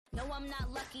No, I'm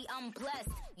not lucky, I'm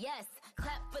blessed. Yes,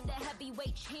 clap for the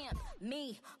heavyweight champ,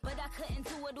 me. But I couldn't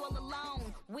do it all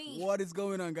alone. What is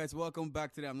going on, guys? Welcome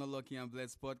back to the I'm Not Lucky, I'm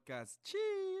Blessed podcast.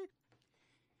 Chee!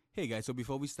 Hey guys, so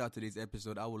before we start today's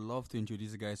episode, I would love to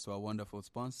introduce you guys to our wonderful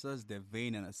sponsors,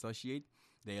 Devane and Associate.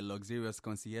 They're a luxurious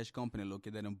concierge company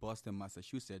located in Boston,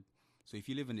 Massachusetts. So if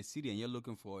you live in the city and you're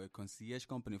looking for a concierge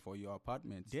company for your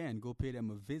apartment, then go pay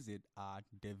them a visit at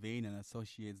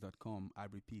devaneandassociates.com. I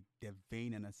repeat,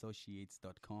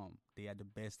 devaneandassociates.com. They are the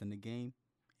best in the game,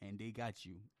 and they got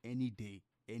you any day,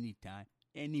 anytime,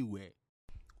 anywhere.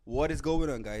 What is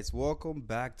going on, guys? Welcome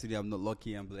back to the I'm Not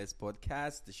Lucky, I'm Blessed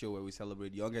podcast, the show where we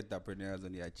celebrate young entrepreneurs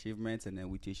and their achievements, and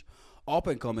then we teach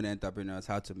up-and-coming entrepreneurs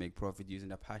how to make profit using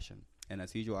their passion. And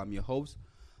as usual, I'm your host,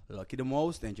 Lucky the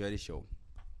Most. Enjoy the show.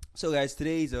 So, guys,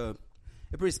 today is a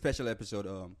pretty special episode.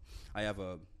 I have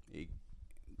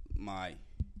my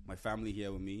family here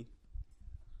with me,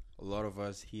 a lot of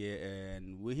us here,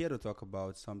 and we're here to talk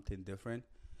about something different.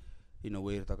 You know,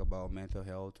 we're here to talk about mental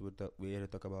health. We're here to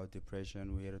talk about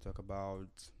depression. We're here to talk about,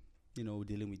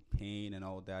 dealing with pain and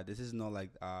all that. This is not like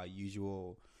our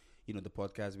usual, the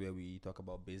podcast where we talk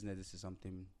about business. This is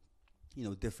something,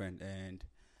 different. And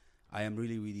I am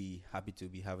really, really happy to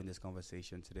be having this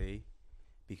conversation today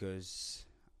because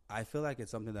I feel like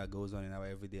it's something that goes on in our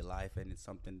everyday life and it's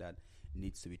something that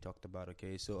needs to be talked about,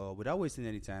 okay? So without wasting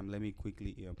any time, let me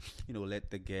quickly,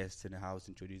 let the guests in the house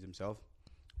introduce themselves.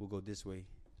 We'll go this way.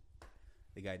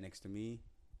 The guy next to me.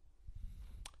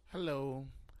 Hello.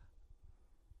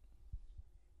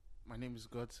 My name is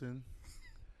Godson.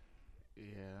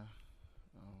 Yeah.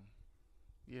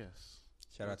 Yes.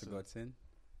 Shout out to Godson.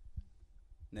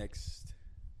 Next.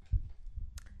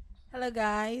 Hello,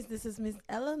 guys. This is Miss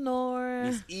Eleanor.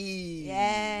 Miss E.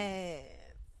 Yes.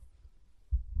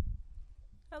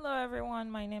 Hello, everyone.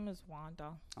 My name is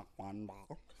Wanda. Wanda.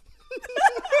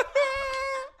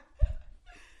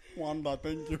 Wanda,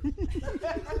 thank you.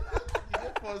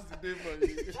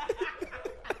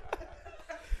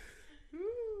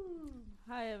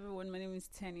 Hi everyone, my name is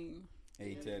Tenny.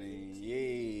 Hey Tenny,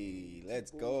 yay!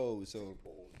 Let's go.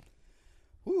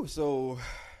 So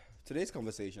today's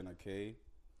conversation, okay,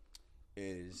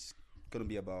 is gonna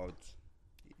be about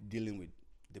dealing with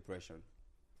depression.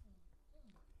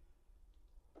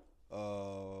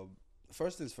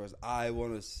 First things first, I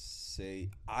want to say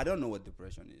I don't know what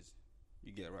depression is.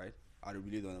 You get it, right? I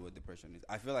really don't know what depression is.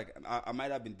 I feel like I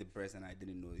might have been depressed and I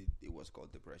didn't know it was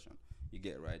called depression. You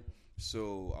get it, right?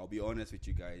 So I'll be honest with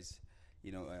you guys,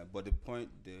 but the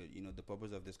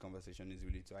purpose of this conversation is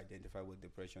really to identify what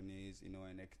depression is,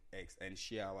 and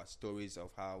share our stories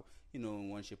of how,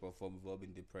 in one shape or form we've all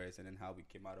been depressed and then how we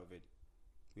came out of it.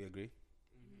 We agree?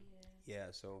 Mm-hmm. Yeah.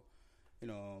 So,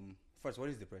 first, what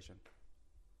is depression?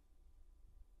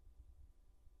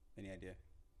 Any idea?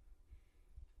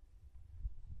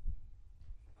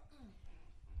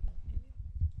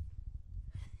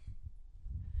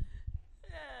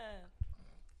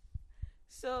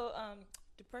 So,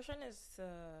 depression is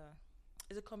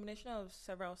a combination of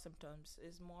several symptoms.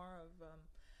 It's more of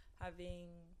having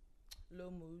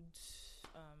low moods,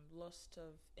 loss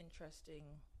of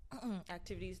interesting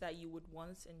activities that you would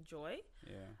once enjoy.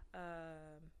 Yeah.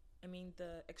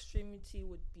 The extremity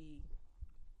would be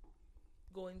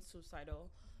going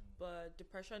suicidal, but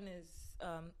depression is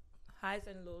highs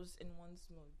and lows in one's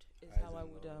mood.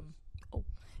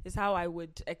 Is how I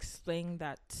would explain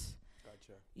that.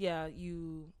 Gotcha. Yeah,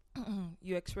 you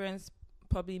you experience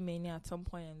probably mania at some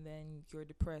point and then you're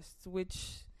depressed,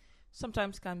 which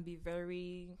sometimes can be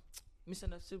very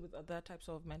misunderstood with other types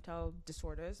of mental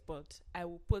disorders, but I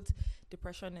will put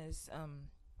depression as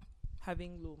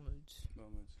having low moods. Low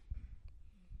moods.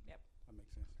 Yep. That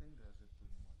makes sense. I think that's it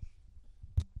pretty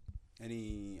much.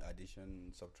 Any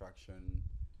addition, subtraction,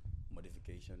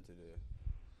 modification to the...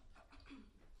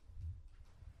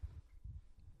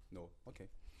 No. Okay.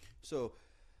 So,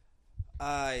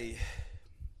 have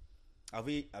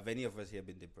any of us here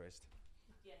been depressed?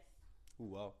 Yes. Oh,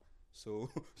 wow. So,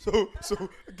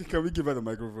 can we give her the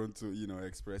microphone to,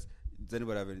 express? Does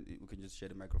anybody have any? We can just share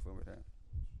the microphone with her.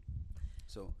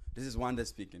 So, this is Wanda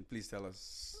speaking. Please tell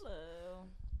us Hello.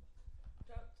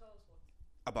 Tell us what.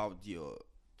 about your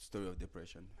story of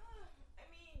depression.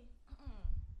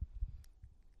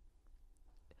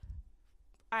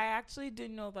 I actually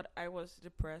didn't know that I was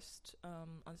depressed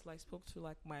until I spoke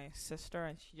to my sister,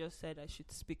 and she just said I should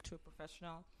speak to a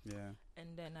professional. Yeah.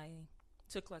 And then I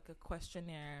took a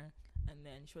questionnaire, and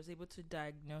then she was able to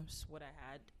diagnose what I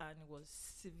had, and it was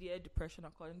severe depression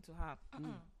according to her.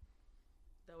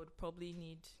 That would probably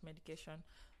need medication,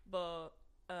 but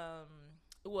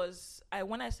it was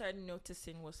when I started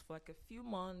noticing was for like a few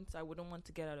months. I wouldn't want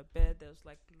to get out of bed. There was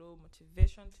like low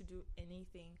motivation to do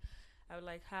anything. I would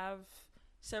like have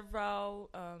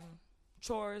several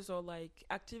chores or like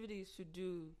activities to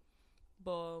do,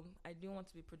 but I didn't want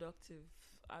to be productive.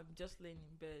 I'm just laying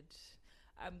in bed.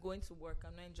 I'm going to work.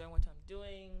 I'm not enjoying what I'm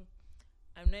doing.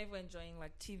 I'm not even enjoying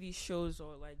like TV shows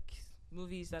or like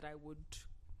movies that I would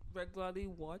regularly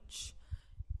watch.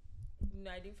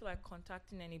 I didn't feel like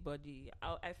contacting anybody.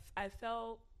 I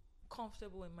felt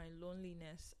comfortable in my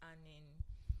loneliness and in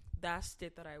that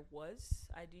state that I was.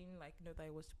 I didn't like know that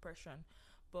it was depression,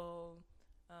 but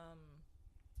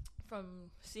from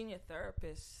seeing a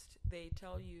therapist, they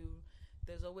tell you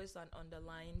there's always an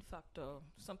underlying factor,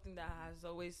 something that has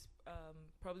always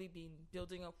probably been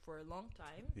building up for a long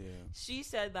time. Yeah. She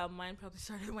said that mine probably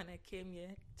started when I came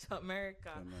here to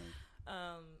America,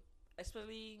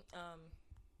 especially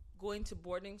going to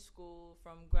boarding school,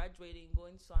 from graduating,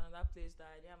 going to another place that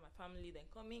I didn't have my family, then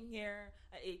coming here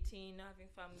at 18, not having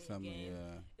family again.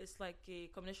 Yeah. It's like a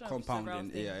combination of several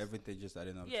things. Yeah, everything just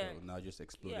adding up to now just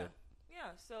exploded. Yeah,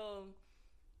 so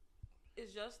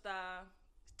it's just that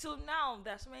till now,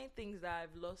 there's so many things that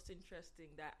I've lost interest in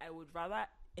that I would rather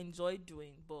enjoy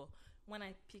doing, but when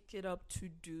I pick it up to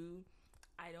do,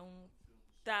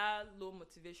 that low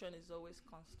motivation is always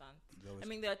constant. I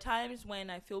mean, there are times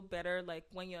when I feel better, like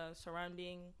when you're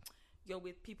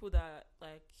with people that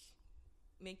like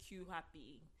make you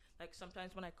happy. Like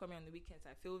sometimes when I come here on the weekends,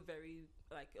 I feel very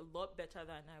like a lot better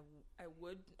than I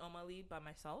would normally by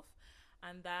myself,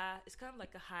 and that it's kind of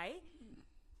like a high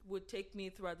would take me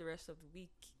throughout the rest of the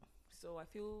week. So I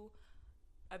feel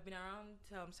I've been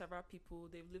around several people.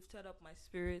 They've lifted up my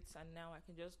spirits, and now I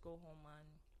can just go home and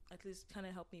at least kind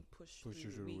of help me push through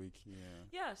the week.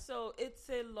 Yeah, so it's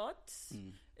a lot.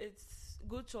 It's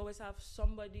good to always have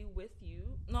somebody with you.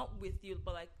 Not with you,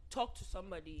 but like talk to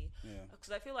somebody.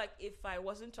 Because I feel like if I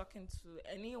wasn't talking to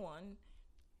anyone,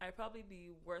 I'd probably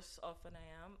be worse off than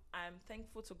I am. I'm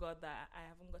thankful to God that I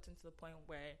haven't gotten to the point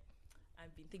where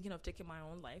I've been thinking of taking my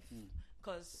own life.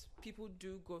 Because people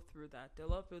do go through that. There are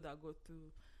a lot of people that go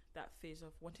through that phase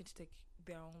of wanting to take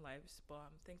their own lives, but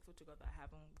I'm thankful to God that I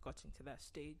haven't gotten to that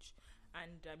stage,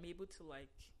 and I'm able to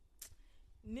like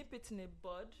nip it in the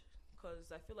bud,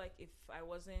 because I feel like if I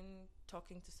wasn't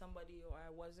talking to somebody, or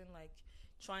I wasn't like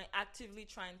actively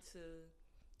trying to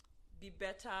be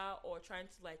better, or trying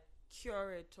to like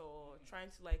cure it, or trying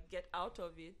to like get out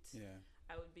of it,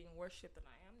 I would be in worse shape than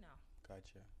I am now.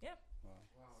 Gotcha. Yeah.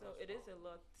 Wow. So it is a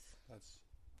lot.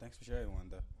 Thanks for sharing,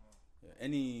 Wanda. Yeah.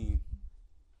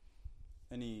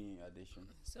 Any addition?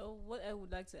 So what I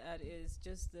would like to add is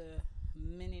just the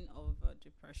meaning of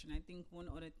depression. I think one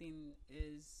other thing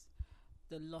is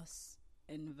the loss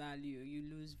in value. You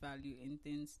lose value in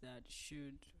things that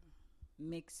should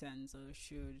make sense or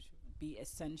should be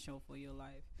essential for your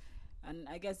life. And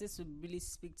I guess this would really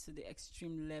speak to the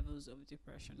extreme levels of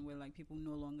depression, where like people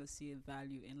no longer see a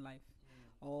value in life,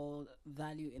 or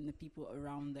value in the people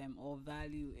around them, or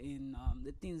value in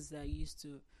the things that used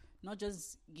to not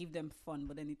just give them fun,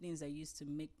 but then the things that used to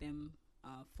make them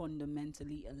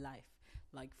fundamentally alive,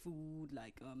 like food,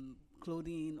 like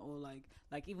clothing, or like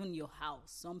even your house.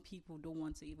 Some people don't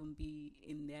want to even be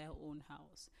in their own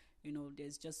house. You know,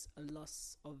 there's just a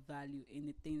loss of value in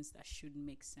the things that should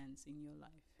make sense in your life.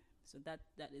 So that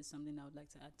is something I would like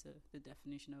to add to the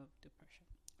definition of depression.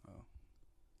 Oh.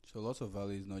 So loss of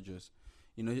value is not just,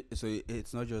 so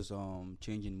it's not just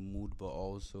changing mood, but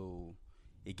also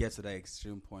it gets to that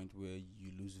extreme point where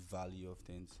you lose value of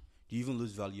things. You even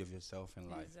lose value of yourself in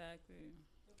life. Exactly.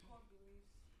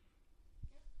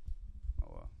 Oh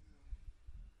wow.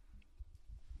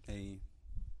 Hey.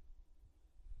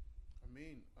 I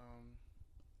mean,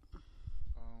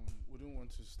 wouldn't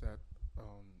want to start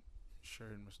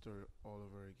sharing my story all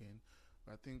over again.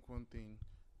 But I think one thing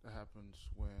that happens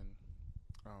when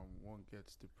one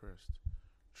gets depressed,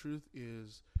 truth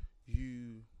is,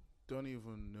 you don't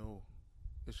even know,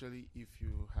 especially if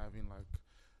you're having like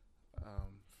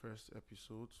first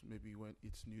episodes, maybe when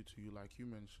it's new to you, like you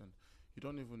mentioned, you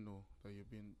don't even know that you're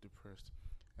being depressed,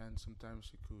 and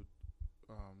sometimes it could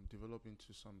develop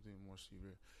into something more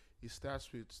severe. It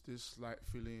starts with this slight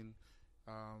feeling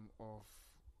of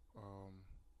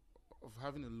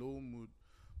having a low mood.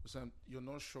 You're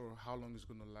not sure how long it's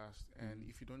going to last, and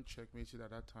if you don't checkmate it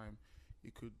at that time,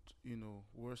 it could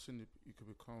worsen. It could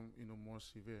become more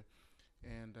severe.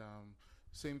 And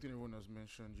same thing everyone has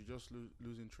mentioned. You just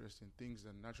lose interest in things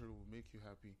that naturally will make you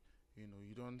happy.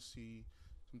 You don't see.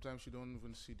 Sometimes you don't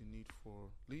even see the need for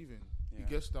living. Yeah. It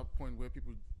gets to that point where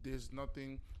there's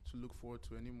nothing to look forward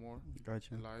to anymore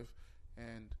Gotcha. in life,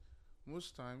 and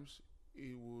most times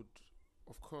it would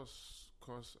of course,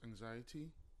 cause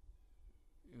anxiety.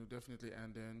 Definitely,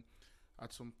 and then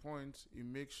at some point, it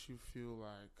makes you feel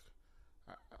like.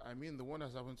 I mean, the one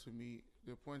that's happened to me,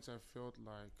 the points I felt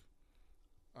like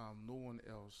no one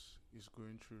else is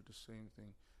going through the same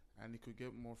thing, and it could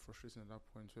get more frustrating at that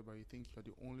point, whereby you think you're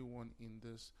the only one in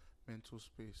this mental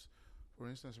space. For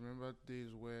instance, remember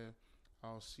days where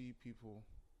I'll see people,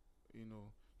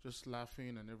 just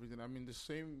laughing and everything. I mean, the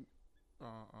same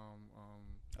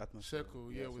Atmosphere.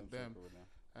 circle, Yeah, with same them, circle with them.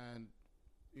 and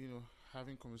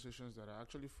having conversations that are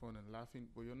actually fun and laughing,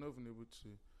 but you're not even able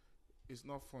to. It's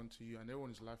not fun to you, and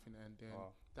everyone is laughing, and then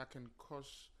Wow. that can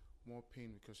cause more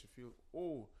pain because you feel,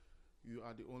 oh, you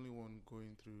are the only one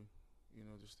going through,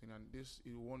 this thing, and this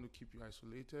it want to keep you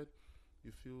isolated.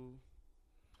 You feel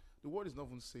the world is not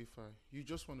even safer. You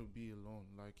just want to be alone,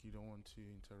 like you don't want to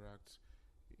interact,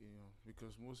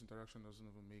 because most interaction doesn't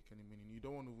even make any meaning. You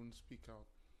don't want to even speak out,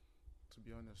 to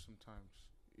be honest. Sometimes,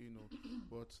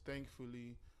 but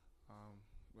thankfully,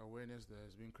 awareness that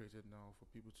has been created now for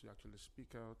people to actually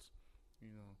speak out. You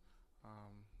know,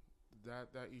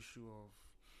 that issue of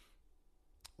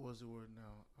what's the word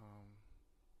now?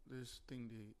 This thing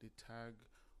they tag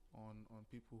on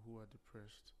people who are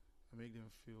depressed and make them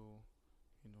feel,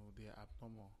 they are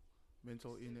abnormal.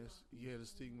 Mental illness, yeah, the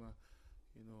stigma.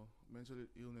 Mental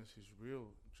illness is real.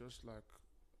 Just like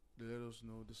they let us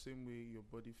know, the same way your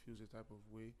body feels a type of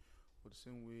way, or the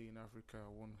same way in Africa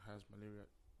one has malaria,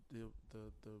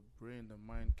 the brain, the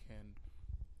mind can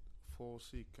fall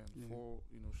sick and fall,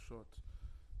 short.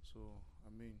 So I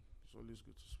mean, it's always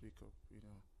good to speak up.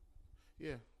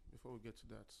 Yeah. Before we get to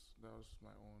that, that was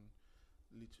my own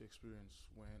little experience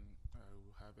when I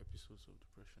will have episodes of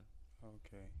depression.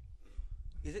 Okay.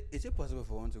 Is it possible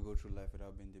for one to go through life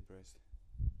without being depressed?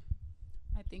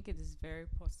 I think it is very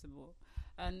possible,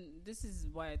 and this is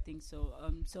why I think so.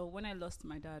 So when I lost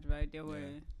my dad, right, there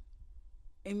were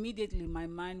immediately my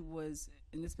mind was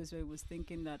in this place where it was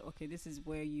thinking that okay, this is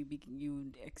where you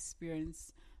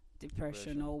experience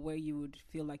depression, or where you would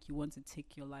feel like you want to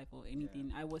take your life or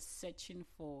anything. I was searching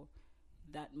for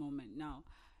that moment. Now,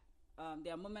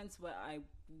 there are moments where I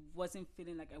wasn't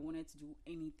feeling like I wanted to do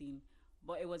anything,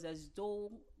 but it was as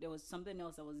though there was something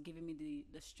else that was giving me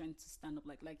the strength to stand up.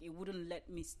 Like it wouldn't let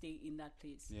me stay in that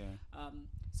place. Yeah.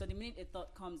 So the minute a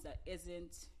thought comes that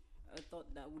isn't a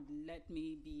thought that would let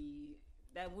me be,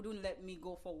 that wouldn't let me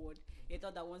go forward, a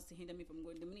thought that wants to hinder me from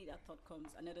going, the minute that thought comes,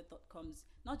 another thought comes.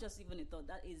 Not just even a thought,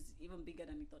 that is even bigger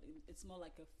than a thought. It's more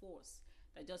like a force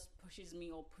that just pushes me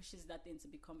or pushes that thing to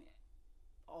become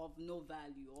of no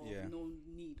value or of no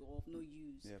need or of no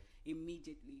use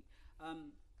immediately.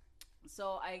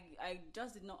 So I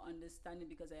just did not understand it,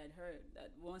 because I had heard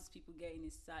that once people get in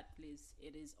a sad place,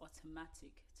 it is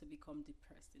automatic to become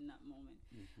depressed in that moment.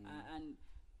 And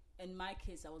in my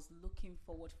case, I was looking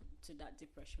forward to that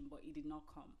depression, but it did not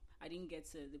come. I didn't get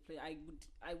to the place. I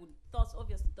would thoughts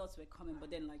were coming,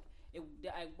 but then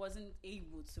I wasn't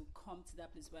able to come to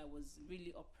that place where I was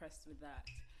really oppressed with that.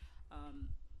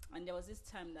 And there was this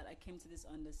time that I came to this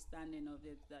understanding of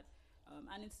it, that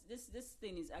and it's this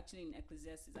thing is actually in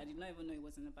Ecclesiastes. I did not even know it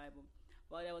was in the Bible,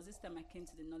 but there was this time I came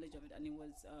to the knowledge of it, and it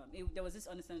was there was this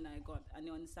understanding that I got, and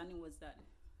the understanding was that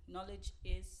knowledge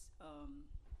is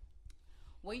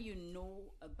what you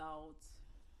know about.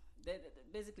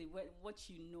 Basically, what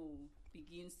you know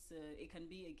begins to. It can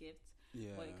be a gift,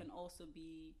 but it can also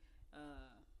be.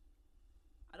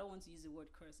 I don't want to use the word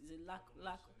curse. It's a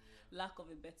lack of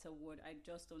a better word. I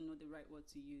just don't know the right word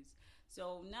to use.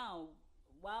 So now,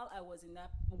 while I was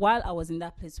in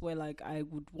that place where like I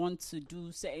would want to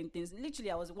do certain things,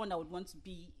 literally I was the one that would want to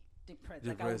be depressed.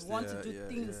 Like I would want to do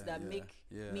things that make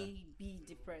me be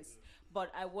depressed,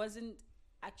 but I wasn't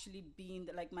actually being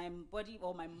like my body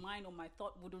or my mind or my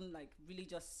thought wouldn't like really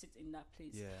just sit in that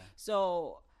place.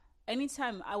 So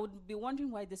anytime I would be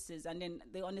wondering why this is, and then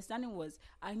the understanding was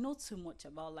I know too much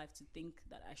about life to think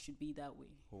that I should be that way.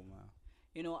 Oh man.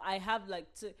 I have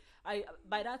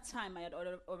by that time I had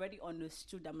already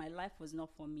understood that my life was not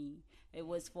for me. It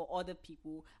was for other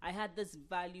people. I had this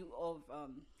value of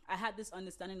I had this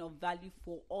understanding of value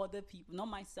for other people, not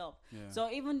myself. So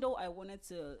even though I wanted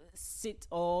to sit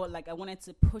or like I wanted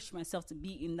to push myself to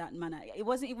be in that manner, it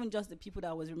wasn't even just the people that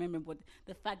I was remembering, but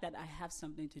the fact that I have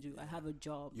something to do. I have a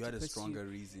job. You had a pursue. stronger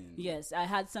reason. Yes, I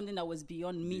had something that was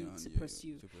beyond me to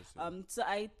pursue. So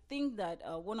I think that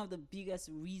one of the biggest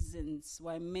reasons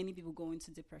why many people go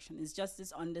into depression is just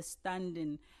this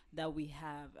understanding that we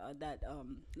have that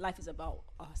life is about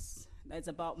us. That it's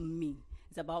about me.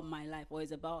 It's about my life, or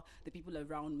it's about the people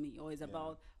around me, or it's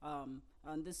about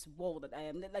this world that I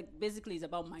am. Like basically, it's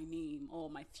about my name or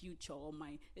my future or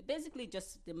my. It basically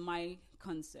just the my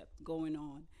concept going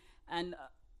on, and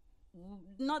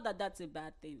not that that's a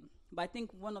bad thing, but I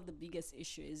think one of the biggest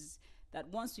issues is that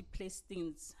once we place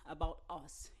things about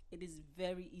us, it is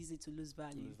very easy to lose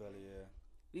value. Yeah.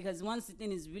 Because once the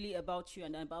thing is really about you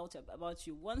and about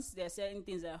you, once there are certain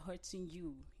things that are hurting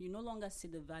you, you no longer see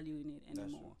the value in it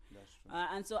anymore. That's true.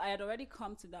 And so I had already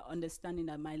come to that understanding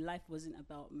that my life wasn't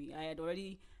about me. I had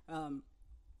already,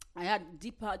 I had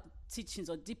deeper teachings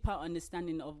or deeper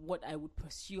understanding of what I would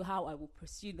pursue, how I would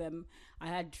pursue them. I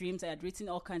had dreams. I had written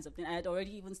all kinds of things. I had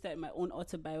already even started my own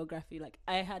autobiography. Like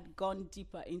I had gone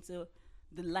deeper into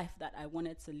the life that I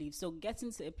wanted to live. So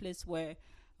getting to a place where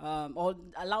or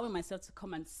allowing myself to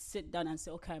come and sit down and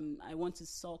say, okay, I want to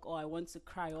sulk, or I want to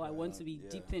cry, or I want to be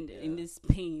deepened in this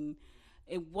pain.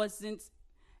 It wasn't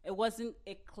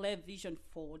a clear vision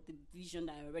for the vision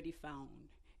that I already found.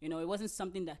 You know, it wasn't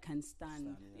something that can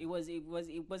stand. It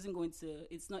wasn't going to.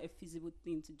 It's not a feasible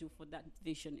thing to do for that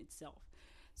vision itself.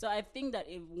 So I think that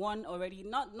if one already,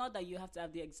 not that you have to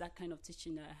have the exact kind of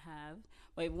teaching that I have,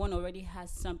 but if one already has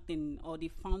something, or they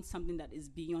found something that is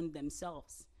beyond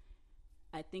themselves,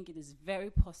 I think it is very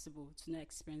possible to not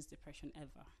experience depression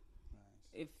ever.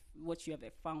 Nice. If what you have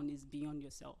found is beyond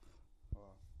yourself.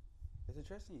 Wow. It's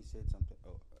interesting you said something.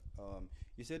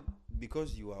 You said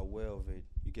because you are aware of it,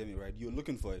 you get me right? You're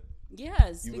looking for it.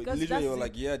 Yes, You because literally that's were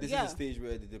like, this is yeah. the stage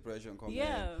where the depression comes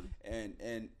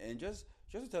in. And just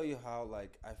to tell you how,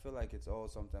 like, I feel like it's all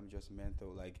sometimes just mental.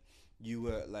 Like, you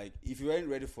were like, if you weren't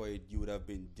ready for it, you would have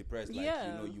been depressed. Like,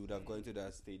 you would have gone to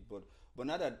that state. But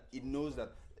now that it knows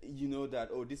that, you know that,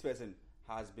 oh, this person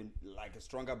has been like a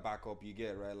stronger backup, you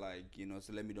get, right? Like,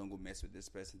 so let me don't go mess with this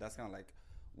person. That's kind of like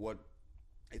what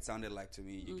it sounded like to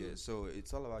me, you get. So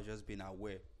it's all about just being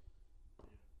aware.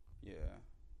 Yeah.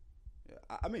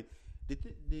 I mean, the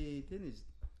thing is,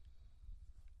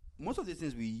 most of the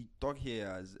things we talk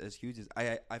here as excuses,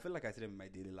 I feel like I see them in my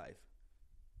daily life.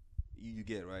 You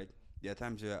get, right? There are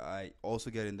times where I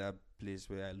also get in that place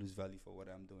where I lose value for what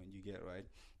I'm doing. You get, right?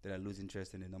 That I lose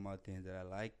interest in the normal things that I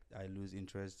like. I lose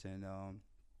interest in,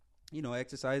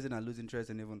 exercising. I lose interest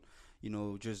in even,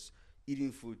 just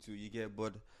eating food too. You get,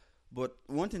 but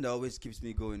one thing that always keeps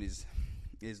me going is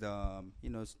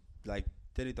like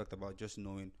Teddy talked about, just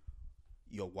knowing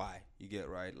your why. You get,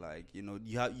 right? Like, you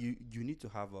need to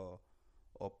have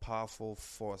a powerful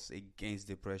force against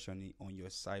depression on your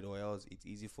side, or else it's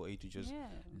easy for it to just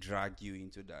drag you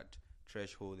into that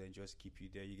threshold and just keep you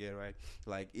there. You get, right?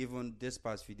 Like, even this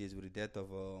past few days with the death of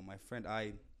my friend,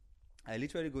 I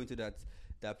literally go into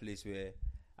that place where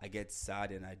I get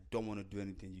sad and I don't want to do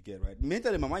anything. You get, right?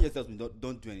 Mentally, my mind just tells me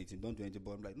don't do anything,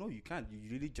 but I'm like, no, you can't. You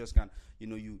really just can't.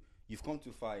 You've come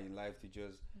too far in life to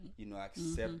just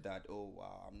accept that, oh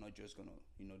wow, I'm not just gonna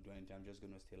do anything. I'm just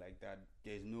gonna stay like that.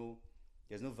 There's no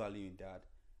value in that.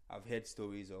 I've heard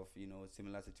stories of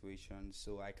similar situations,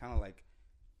 so I kind of like,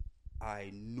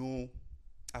 I know,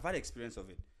 I've had experience of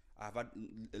it. I've had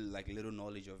like little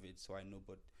knowledge of it, so I know.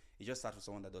 But it just starts with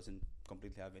someone that doesn't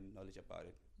completely have any knowledge about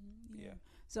it. Yeah.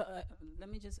 So let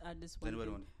me just add this one.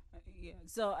 Anybody want?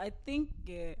 So I think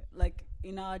like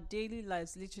in our daily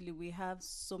lives, literally we have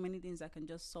so many things that can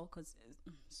just suck us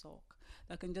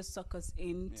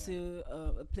into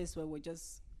a place where we're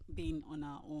just being on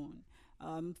our own.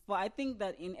 But I think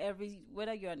that in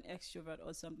whether you're an extrovert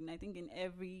or something, I think in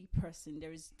every person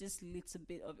there is this little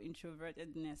bit of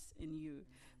introvertedness in you,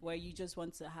 where you just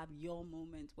want to have your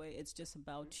moment where it's just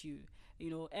about you.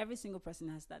 Every single person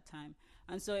has that time.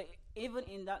 And so even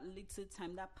in that little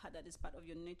time, that part that is part of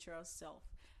your natural self,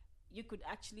 you could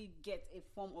actually get a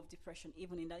form of depression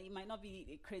even in that. It might not be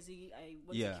a crazy, I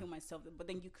want to kill myself, but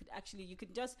then you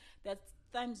could just, there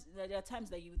are times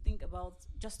that you think about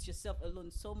just yourself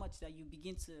alone so much that you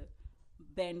begin to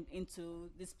bend into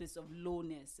this place of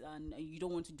lowness, and you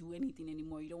don't want to do anything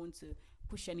anymore. You don't want to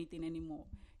push anything anymore.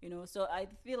 So I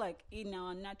feel like in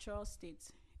our natural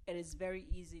state, it is very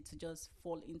easy to just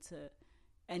fall into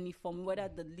any form, whether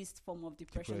the least form of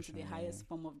depression to the highest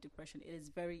form of depression. It is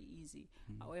very easy.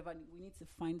 However, we need to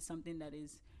find something that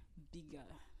is bigger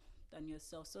than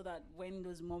yourself, so that when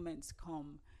those moments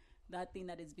come, that thing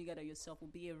that is bigger than yourself will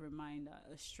be a reminder,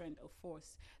 a strength, a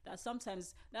force. That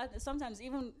sometimes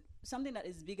even something that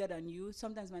is bigger than you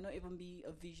sometimes might not even be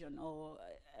a vision or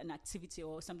an activity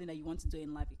or something that you want to do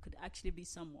in life. It could actually be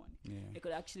someone. It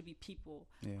could actually be people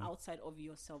outside of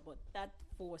yourself. But that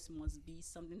force must be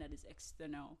something that is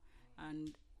external,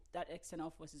 and that external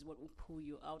force is what will pull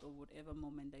you out of whatever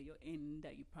moment that you're in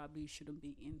that you probably shouldn't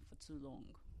be in for too long.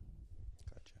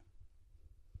 Gotcha.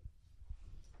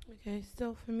 Okay,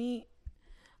 so for me,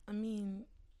 I mean,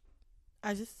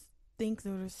 I just think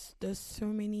there's so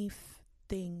many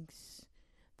things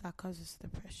that causes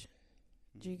depression.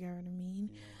 Do you get what I mean?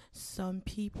 Yeah. Some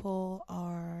people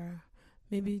are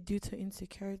maybe due to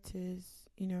insecurities,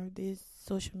 this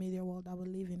social media world that we're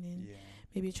living in, Yeah.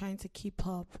 maybe trying to keep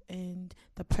up, and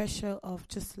the pressure of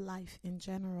just life in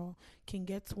general can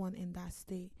get one in that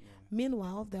state. Yeah.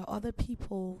 Meanwhile, there are other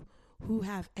people who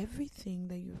have everything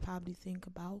that you probably think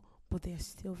about, but they're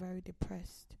still very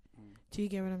depressed. Mm. Do you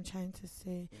get what I'm trying to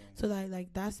say? Yeah. So that,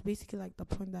 like, that's basically like the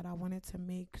point that I wanted to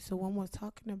make. So when we're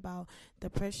talking about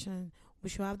depression, we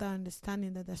should have that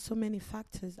understanding that there's so many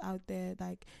factors out there.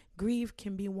 Like grief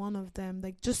can be one of them.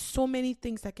 Like just so many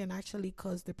things that can actually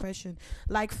cause depression.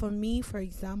 Like for me, for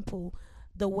example,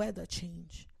 the weather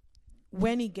change.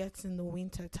 When it gets in the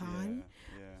winter time,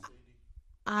 Yeah.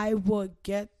 I would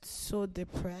get so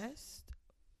depressed,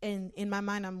 and in my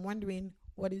mind I'm wondering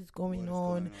what is going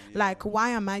on. Like, why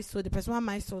am I so depressed? Why am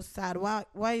I so sad?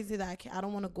 Why is it that I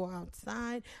don't want to go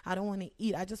outside? I don't want to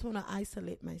eat. I just want to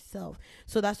isolate myself.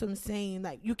 So that's what I'm saying.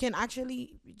 Like, you can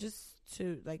actually, just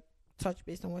to like touch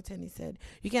based on what Tenny said,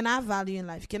 you can have value in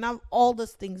life. You can have all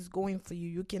those things going for you.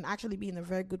 You can actually be in a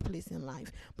very good place in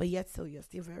life, but yet still you're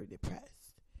still very depressed.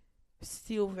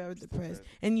 Still very depressed,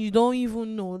 and you don't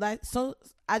even know that. So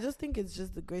I just think it's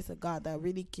just the grace of God that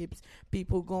really keeps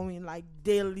people going like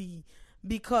daily.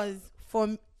 Because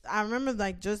I remember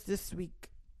like just this week,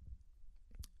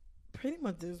 pretty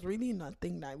much there's really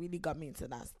nothing that really got me into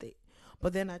that state.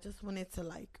 But then I just wanted to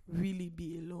like really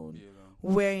be alone,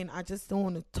 wherein I just don't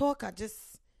want to talk. I'm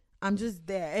just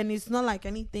there, and it's not like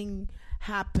anything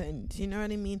happened. You know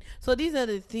what I mean? So these are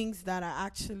the things that are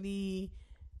actually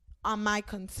are my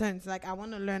concerns. Like I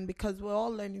want to learn, because we're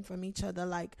all learning from each other.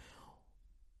 Like,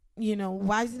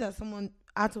 why is it that someone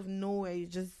out of nowhere you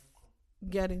just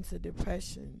get into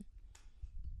depression?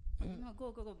 No,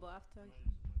 go, but after.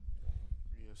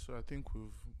 Yeah, so I think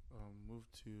we've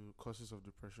moved to causes of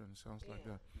depression. Sounds like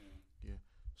that. Yeah.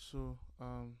 So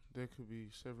there could be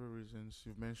several reasons.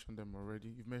 You've mentioned them already.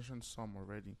 You've mentioned some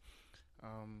already.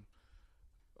 An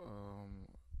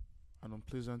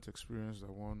unpleasant experience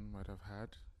that one might have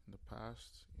had in the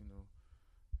past,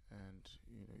 and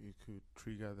you could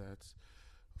trigger that.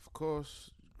 Of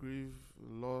course, grief,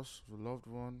 loss of a loved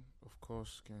one, of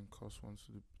course, can cause one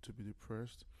to be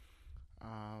depressed.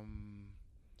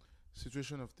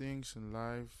 Situation of things in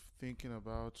life, thinking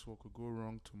about what could go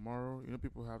wrong tomorrow.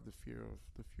 People have the fear of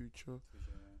the future.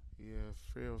 Yeah,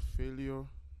 fear of failure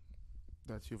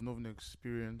that you've not even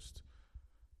experienced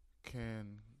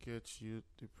can get you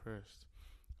depressed.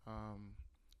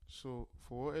 So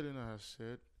for what Elena has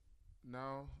said,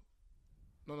 now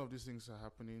none of these things are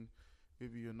happening.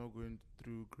 Maybe you're not going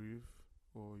through grief,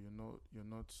 or you're not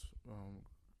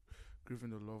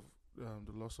grieving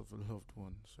the loss of a loved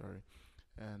one. Sorry,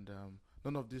 and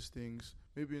none of these things.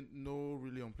 Maybe no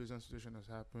really unpleasant situation has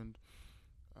happened,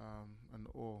 and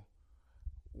all.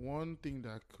 One thing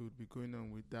that could be going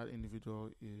on with that individual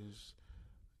is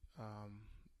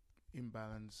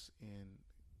imbalance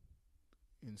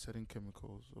in certain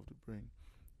chemicals of the brain.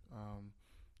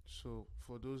 So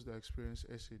for those that experience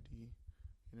SAD,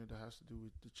 that has to do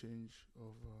with the change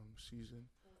of season,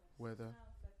 weather.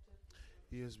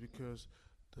 Yes, because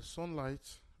the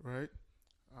sunlight, right,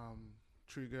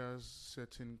 triggers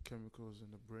certain chemicals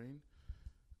in the brain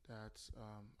that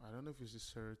I don't know if it's the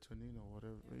serotonin or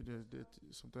whatever.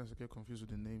 Sometimes I get confused with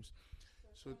the names.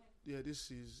 So yeah,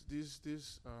 these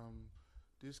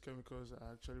chemicals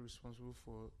are actually responsible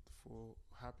for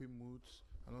happy moods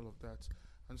and all of that.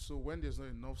 And so when there's not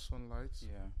enough sunlight,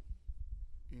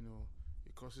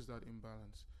 it causes that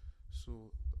imbalance.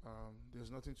 So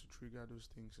there's nothing to trigger those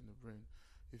things in the brain.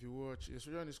 If you watch,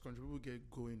 especially in this country, people get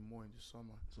going more in the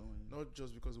summer. Not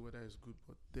just because the weather is good,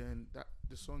 but then that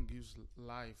the sun gives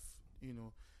life,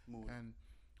 Mood. And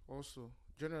also,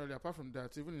 generally, apart from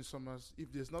that, even in summers,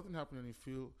 if there's nothing happening,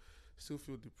 you still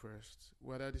feel depressed.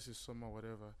 Whether this is summer or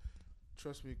whatever,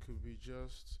 trust me, it could be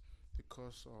just the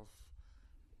cause of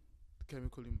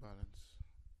chemical imbalance.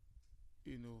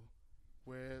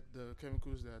 Where the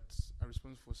chemicals that are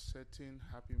responsible for setting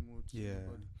happy moods in the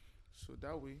body. So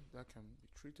that way, that can be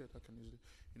treated. That can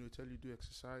easily, tell you do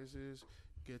exercises,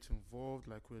 get involved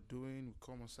like we're doing. We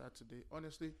come on Saturday.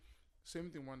 Honestly,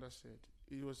 same thing Wanda said.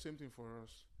 It was same thing for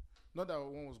us. Not that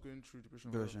one was going through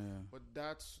depression, but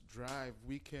that drive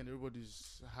weekend,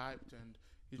 everybody's hyped and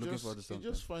it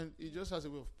just has a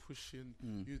way of pushing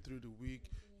you through the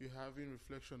week. You're having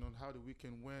reflection on how the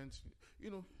weekend went.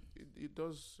 It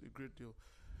does a great deal.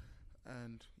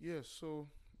 And so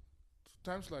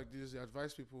times like this, I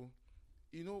advise people.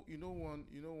 One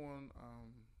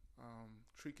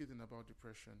tricky thing about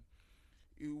depression.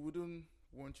 It wouldn't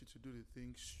want you to do the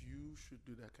things you should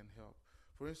do that can help.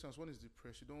 For instance, one is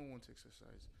depressed, you don't want to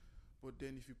exercise. But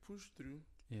then if you push through,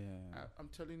 I'm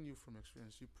telling you from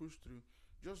experience, you push through,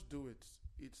 just do it.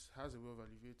 It has a way of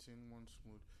alleviating one's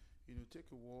mood. Take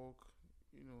a walk,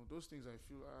 those things I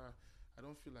feel, I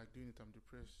don't feel like doing it, I'm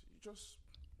depressed. You just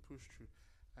push through.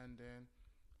 And then,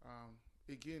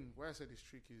 again, why I said it's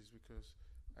tricky is because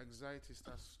anxiety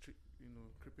starts,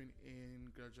 creeping in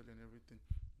gradually and everything.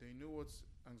 Then you know what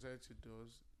anxiety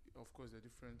does. Of course, there are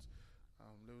different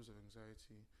levels of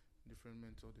anxiety, different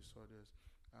mental disorders.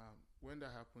 When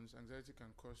that happens, anxiety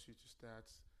can cause you to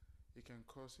it can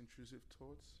cause intrusive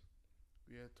thoughts,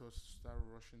 where thoughts start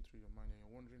rushing through your mind and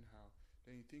you're wondering how.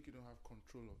 Then you think you don't have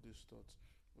control of these thoughts.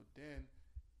 But then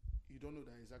you don't know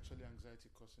that it's actually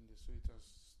anxiety causing this. So it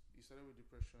started with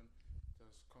depression, it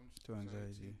has come to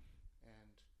anxiety. And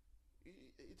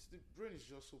it's the brain is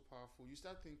just so powerful. You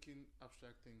start thinking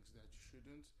abstract things that you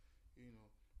shouldn't,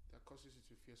 that causes you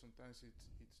to fear. Sometimes it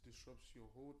disrupts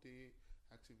your whole day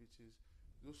activities.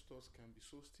 Those thoughts can be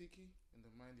so sticky in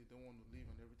the mind, you don't want to leave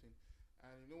and everything.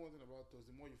 And one thing about those,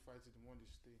 the more you fight it, the more they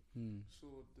stay.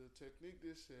 So the technique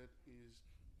they said is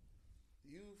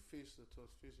you face the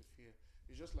thoughts, face the fear.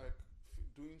 It's just like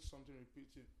doing something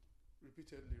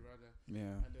repeatedly rather.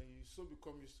 Yeah. And then you so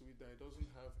become used to it that it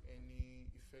doesn't have any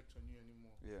effect on you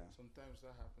anymore. Yeah. Sometimes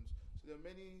that happens. So there are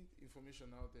many information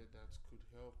out there that could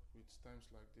help with times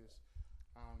like this.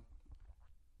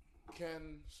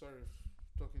 Sorry,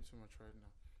 talking too much right now.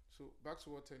 So back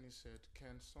to what Tenny said.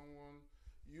 Can someone,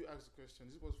 you asked the question,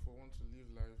 is it possible for one to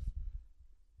live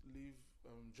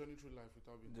journey through life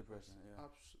without being depressed? Yeah.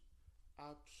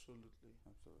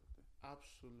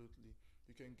 Absolutely.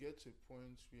 You can get to a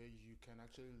point where you can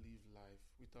actually live life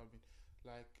without being,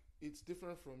 it's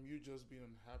different from you just being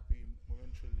unhappy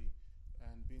momentarily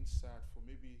and being sad for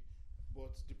maybe,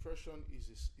 but depression is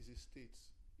a state.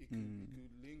 It could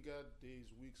linger days,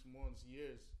 weeks, months,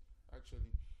 years. Actually,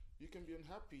 you can be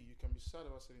unhappy, you can be sad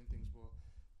about certain things, but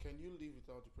can you live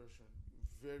without depression?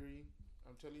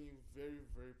 I'm telling you, very,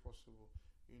 very possible.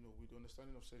 With the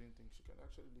understanding of certain things, you can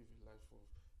actually live a life of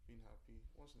being happy.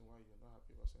 Once in a while, you're not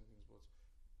happy about certain things, but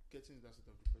getting to that state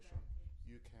of depression,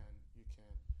 you can.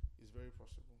 It's very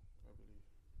possible, I believe.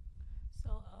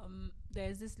 So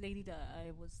there's this lady that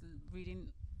I was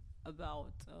reading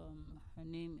about. Her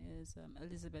name is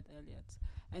Elizabeth Elliot,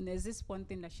 and there's this one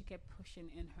thing that she kept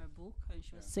pushing in her book, and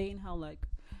she was saying how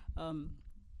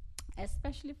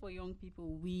especially for young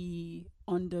people, we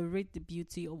underrate the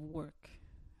beauty of work.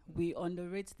 We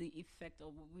underrate the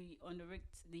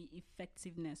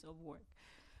effectiveness of work.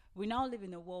 We now live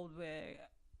in a world where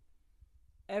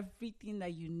everything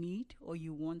that you need or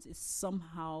you want is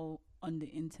somehow on the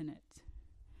internet.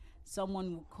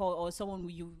 Someone will call, or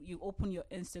you open your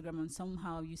Instagram and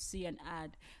somehow you see an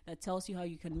ad that tells you how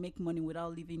you can make money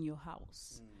without leaving your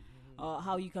house.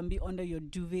 How you can be under your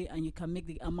duvet and you can make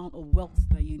the amount of wealth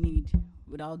that you need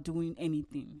without doing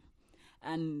anything.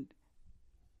 And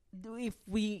if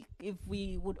we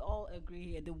would all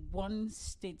agree here, the one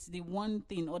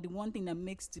thing that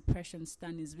makes depression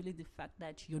stand is really the fact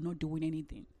that you're not doing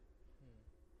anything.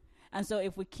 And so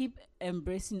if we keep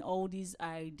embracing all these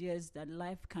ideas that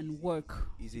life can work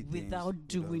without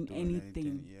doing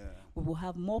anything, we will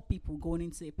have more people going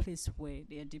into a place where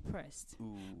they are depressed.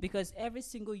 Because every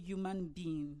single human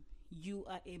being, you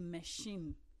are a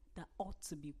machine that ought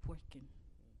to be working.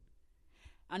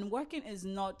 And working is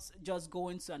not just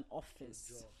going to an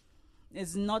office.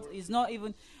 It's not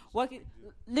even working.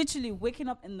 Literally waking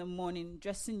up in the morning,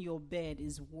 dressing your bed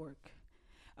is work.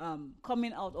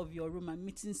 Coming out of your room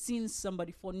and seeing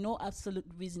somebody for no absolute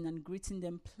reason and greeting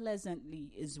them pleasantly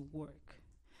is work.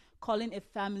 Calling a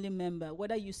family member,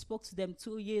 whether you spoke to them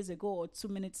 2 years ago or 2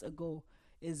 minutes ago,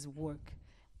 is work.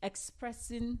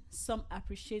 Expressing some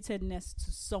appreciatedness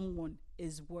to someone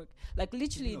is work.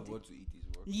 Literally, what to eat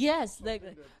is work. Yes,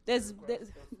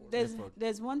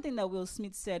 there's one thing that Will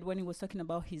Smith said when he was talking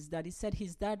about his dad. He said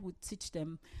his dad would teach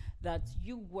them that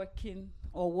you working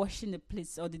or washing the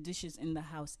plates or the dishes in the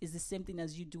house is the same thing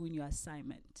as you doing your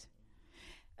assignment.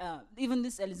 Even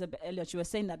this Elizabeth Elliot, she was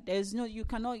saying that you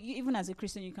cannot, even as a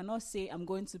Christian, you cannot say, I'm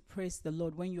going to praise the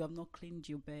Lord when you have not cleaned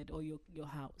your bed or your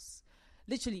house.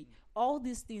 Literally, all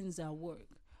these things are work.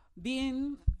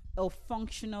 Being a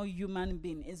functional human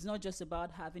being is not just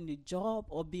about having a job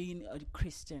or being a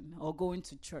Christian or going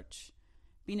to church.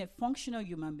 Being a functional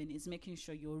human being is making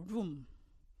sure your room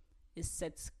is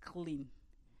set clean.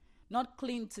 Not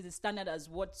clean to the standard as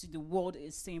what the world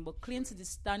is saying, but clean to the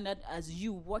standard as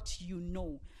what you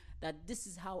know, that this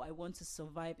is how I want to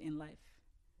survive in life.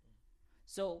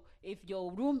 So if your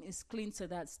room is clean to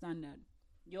that standard,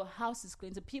 your house is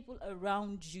clean, the people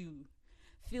around you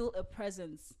feel a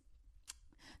presence.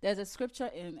 There's a scripture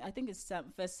in, I think it's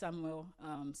First Samuel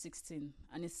 16,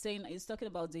 and it's talking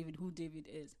about David, who David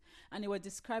is, and they were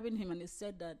describing him, and it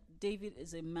said that David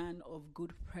is a man of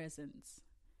good presence.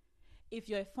 If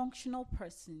you're a functional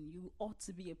person, you ought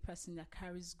to be a person that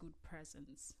carries good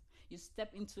presence. You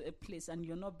step into a place and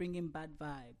you're not bringing bad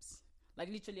vibes. Like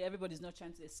literally, everybody's not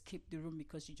trying to escape the room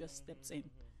because you just stepped in.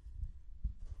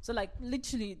 So like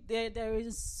literally, there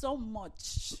is so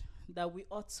much that we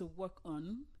ought to work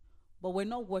on, but we're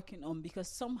not working on because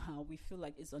somehow we feel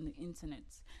like it's on the internet.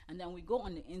 And then we go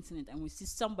on the internet and we see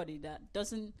somebody that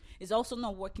is also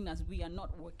not working as we are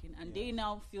not working. And they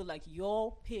now feel like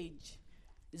your page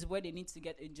is where they need to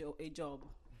get a job.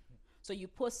 So you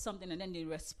post something and then they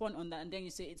respond on that, and then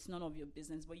you say it's none of your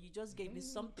business, but you just gave me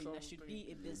something that should be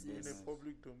a business. In a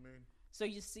public domain. So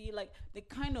you see, like, the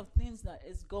kind of things that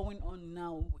is going on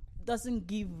now doesn't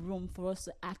give room for us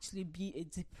to actually be a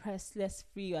depressed, less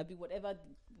free, or be whatever.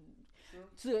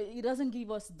 So it doesn't give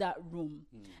us that room.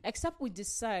 Except we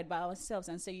decide by ourselves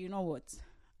and say, you know what?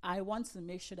 I want to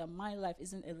make sure that my life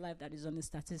isn't a life that is on the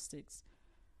statistics.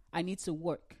 I need to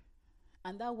work.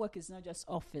 And that work is not just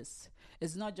office.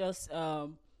 It's not just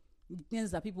things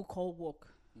that people call work.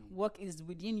 Work is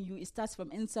within you. It starts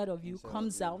from inside of you,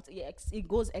 comes out. It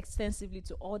goes extensively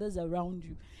to others around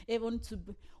you. Even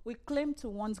we claim to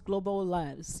want global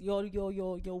lives. Your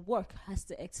work has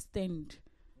to extend.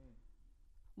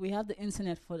 We have the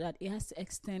internet for that. It has to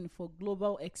extend for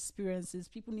global experiences.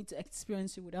 People need to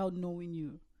experience you without knowing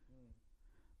you.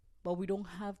 But we don't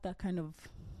have that kind of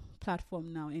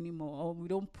platform now anymore, or we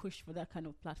don't push for that kind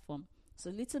of platform.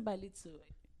 So little by little,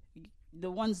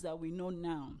 the ones that we know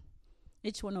now,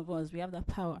 each one of us, we have that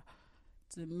power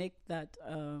to make that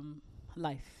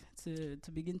life, to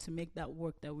begin to make that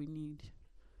work that we need.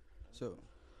 So,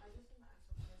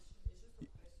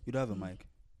 you don't have a mic.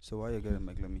 So while you're getting a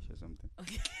mic, let me share something.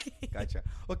 Okay. Gotcha.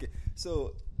 Okay.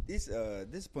 So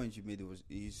this point you made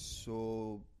is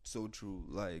so true.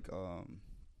 Like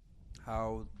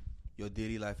how your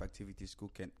daily life activities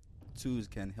tools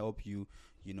can help you,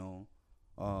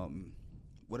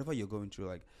 whatever you're going through.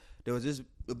 Like there was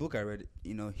a book I read,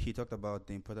 he talked about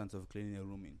the importance of cleaning your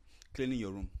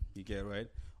room, you get right?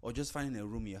 Or just finding a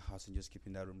room in your house and just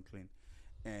keeping that room clean.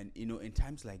 And in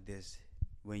times like this,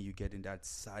 when you get in that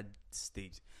sad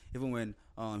state, even when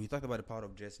he talked about the power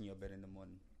of dressing your bed in the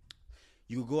morning,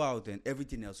 you go out and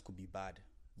everything else could be bad,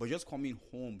 but just coming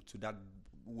home to that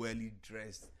well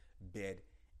dressed bed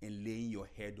and laying your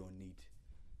head on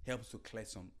it helps to clear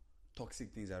some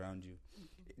toxic things around you.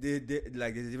 There's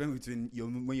a difference between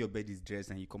when your bed is dressed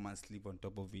and you come and sleep on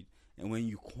top of it, and when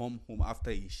you come home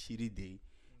after a shitty day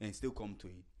and still come to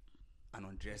an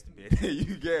undressed bed,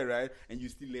 you get it, right? And you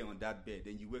still lay on that bed,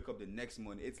 and you wake up the next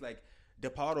morning. It's like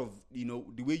the power of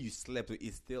the way you slept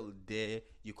is still there.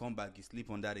 You come back, you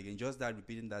sleep on that again. Just that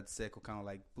repeating that cycle kind of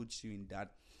like puts you in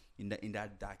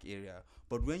that dark area.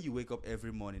 But when you wake up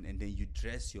every morning and then you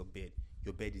dress your bed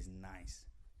is nice.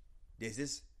 There's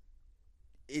this,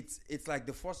 it's like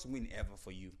the first win ever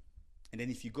for you. And then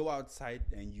if you go outside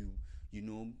and you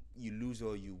lose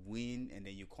or you win, and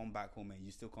then you come back home and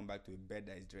you still come back to a bed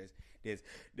that is dressed,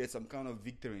 there's some kind of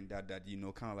victory in that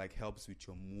kind of like helps with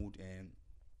your mood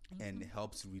and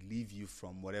helps relieve you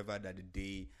from whatever that the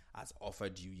day has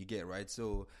offered you. You get right.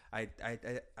 So I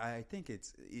think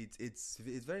it's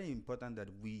very important that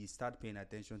we start paying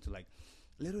attention to like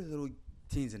little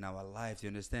things in our lives. You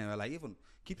understand? Like even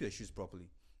keep your shoes properly.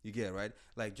 You get right.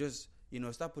 Like just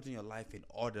start putting your life in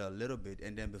order a little bit,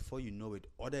 and then before you know it,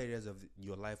 other areas of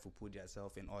your life will put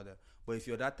yourself in order. But if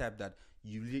you're that type that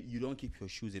you don't keep your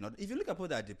shoes in order, if you look at people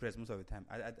that are depressed most of the time,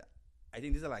 I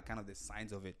think these are like kind of the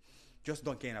signs of it. Just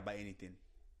don't care about anything.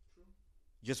 True.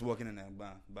 Just walking in and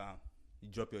bam, bam,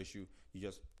 you drop your shoe, you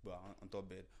just on top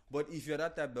bed. But if you're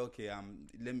that type,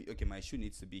 my shoe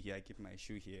needs to be here. I keep my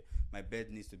shoe here. My bed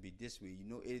needs to be this way.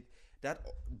 That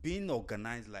being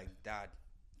organized like that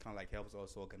kind of like helps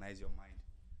also organize your mind.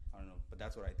 I don't know, but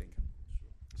that's what I think.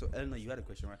 So Eleanor, you had a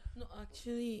question, right? No,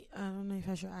 actually, I don't know if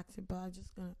I should ask it, but I'm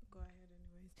just gonna go ahead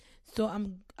anyways. So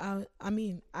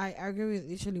I agree with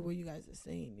literally what you guys are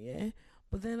saying, yeah.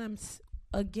 But then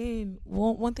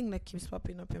one thing that keeps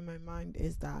popping up in my mind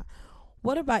is that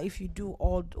what about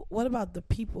the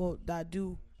people that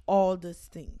do all these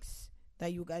things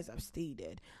that you guys have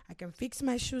stated? I can fix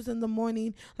my shoes in the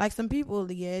morning. Like some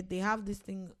people, yeah, they have this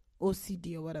thing,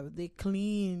 OCD or whatever. They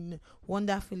clean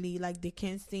wonderfully, like they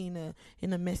can't stay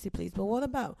in a messy place. But what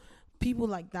about people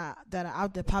like that are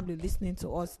out there probably listening to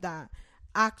us that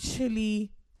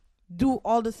actually do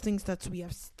all the things that we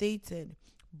have stated,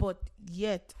 but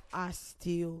yet are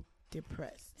still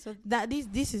depressed. So That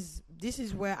this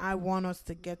is where I want us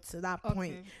to get to that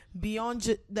point, okay. beyond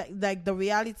just like the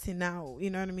reality now. You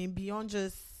know what I mean? Beyond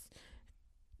just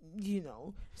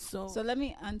So So let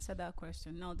me answer that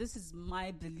question. Now, this is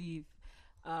my belief.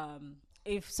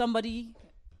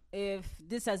 If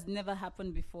this has never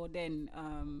happened before, then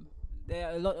there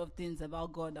are a lot of things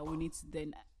about God that we need to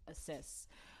then assess.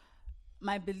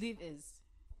 My belief is,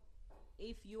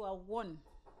 if you are one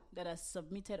that has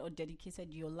submitted or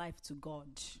dedicated your life to God,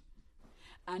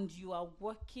 and you are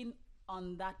working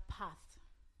on that path,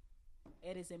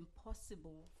 it is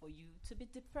impossible for you to be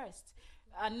depressed.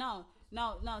 And now,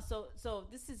 so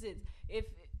this is it.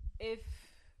 If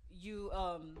you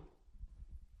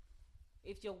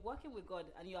if you're working with God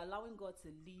and you're allowing God to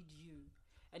lead you,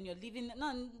 and you're living,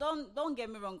 no, don't get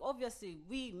me wrong. Obviously,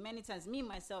 many times, me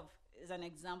myself is an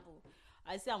example.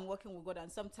 I say I'm working with God,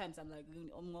 and sometimes I'm like,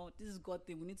 oh no, this is God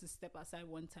thing. We need to step aside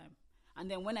one time. And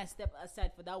then when I step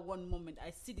aside for that one moment,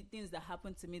 I see the things that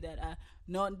happen to me that are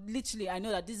not literally. I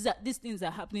know that these things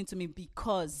are happening to me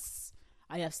because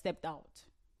I have stepped out.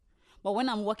 But when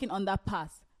I'm walking on that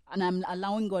path and I'm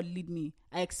allowing God lead me,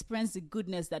 I experience the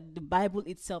goodness that the Bible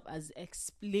itself has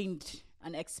explained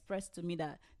and expressed to me,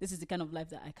 that this is the kind of life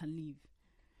that I can live.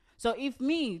 So if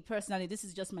me personally, this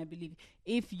is just my belief.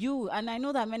 If you, and I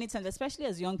know that many times, especially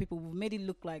as young people, we've made it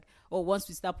look like, oh, once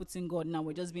we start putting God, now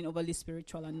we're just being overly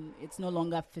spiritual and it's no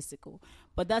longer physical.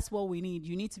 But that's what we need.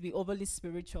 You need to be overly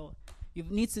spiritual. You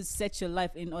need to set your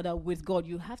life in order with God.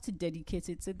 You have to dedicate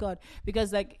it to God.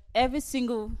 Because like every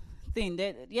single thing,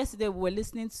 yesterday we were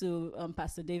listening to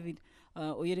Pastor David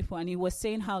Oyedepo, and he was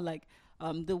saying how like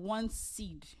the one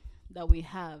seed that we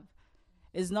have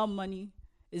is not money,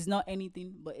 is not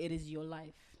anything, but it is your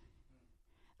life.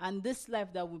 And this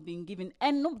life that we've been given,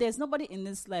 and no, there's nobody in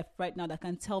this life right now that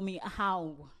can tell me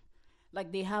how,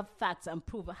 like they have facts and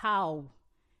proof how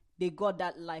they got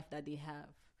that life that they have,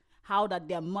 how that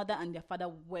their mother and their father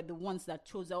were the ones that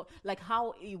chose out, like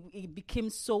how it became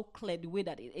so clear the way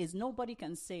that it is. Nobody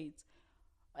can say it.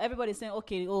 Everybody's saying,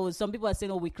 okay, some people are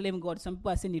saying, we claim God. Some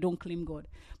people are saying they don't claim God.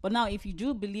 But now, if you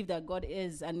do believe that God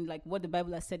is, and like what the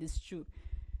Bible has said is true,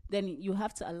 then you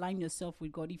have to align yourself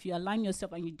with God. If you align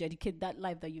yourself and you dedicate that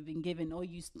life that you've been given, or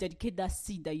you dedicate that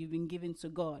seed that you've been given to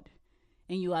God,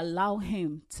 and you allow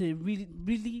Him to really,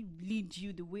 really lead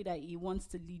you the way that He wants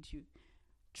to lead you,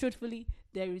 truthfully,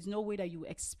 there is no way that you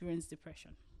experience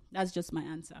depression. That's just my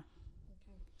answer.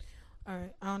 All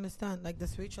right, I understand like the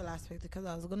spiritual aspect, because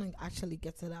I was gonna actually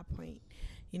get to that point.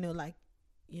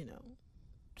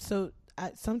 So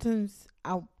sometimes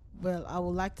I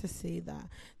would like to say that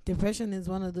depression is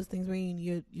one of those things when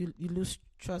you lose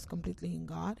trust completely in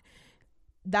God.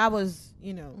 That was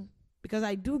because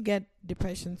I do get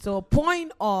depression, so a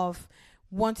point of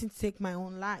wanting to take my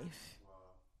own life.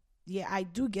 Yeah, I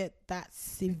do get that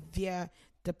severe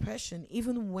depression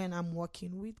even when I'm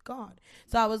working with God.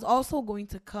 So I was also going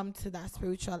to come to that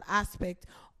spiritual aspect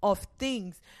of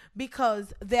things,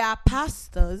 because there are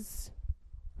pastors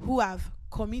who have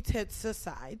committed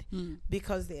suicide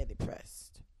because they are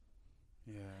depressed.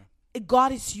 Yeah.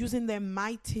 God is using them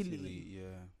mightily.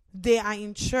 Yeah. They are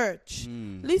in church.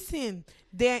 Listen,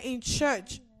 they're in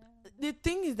church. The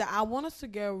thing is that I want us to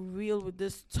get real with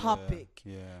this topic.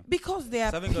 Yeah. Because there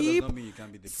are Serving God does people. not mean you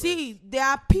can't be depressed. See, there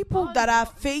are people that are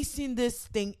facing this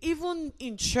thing, even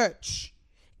in church,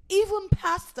 even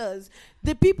pastors.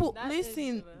 The people That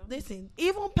listen, is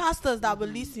even pastors that will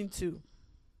listen to,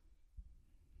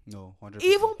 No, 100%.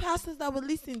 even pastors that will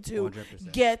listen to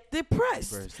 100%. get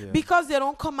depressed. Yeah. Because they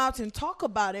don't come out and talk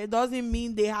about it doesn't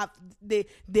mean they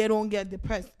don't get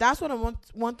depressed. That's what I want.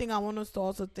 One thing I want us to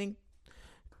also take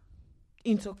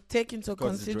into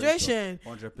consideration.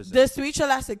 100%. The spiritual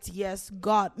aspect, yes,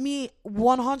 God. Me,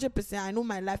 100%. I know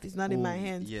my life is not in my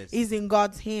hands. Yes. It's in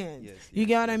God's hands. Yes, You yes,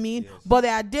 get what I yes, mean? yes. But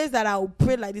there are days that I'll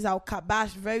pray like this. I'll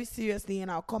kabash very seriously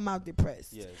and I'll come out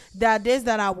depressed. Yes. There are days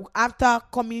that I will, after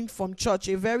coming from church,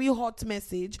 a very hot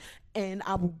message, and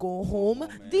I will go home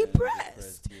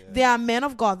depressed. Yeah. There are men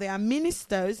of God. There are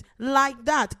ministers like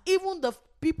that. Even the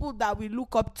people that we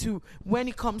look up to when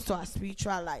it comes to our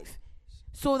spiritual life.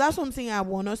 So that's what I'm saying. I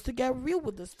want us to get real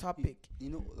with this topic.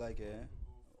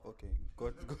 Okay,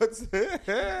 God. This is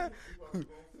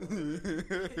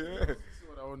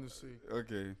what I want to say.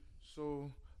 Okay. So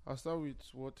I'll start with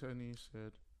what Tenny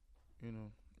said,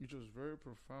 which was very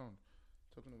profound,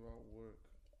 talking about work.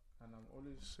 And I'm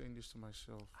always saying this to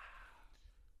myself.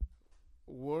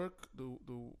 Work, the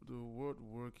word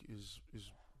work is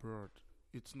broad.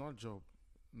 It's not job,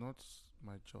 not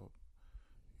my job.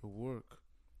 Your work.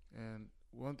 And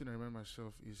one thing I remind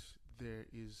myself is there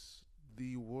is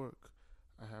the work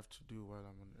I have to do while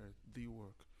I'm on earth. The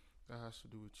work that has to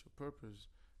do with your purpose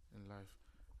in life.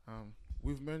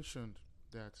 We've mentioned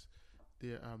that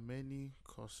there are many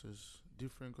causes,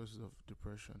 different causes of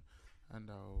depression, and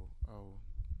I'll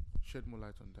shed more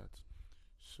light on that.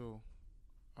 So,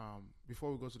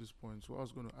 before we go to this point, what I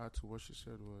was going to add to what she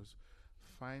said was,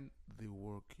 find the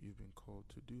work you've been called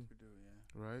to do.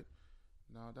 Right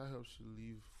now, that helps you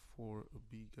live for a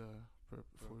bigger for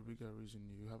a bigger reason.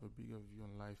 You have a bigger view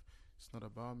on life. It's not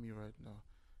about me right now.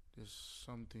 There's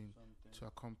something to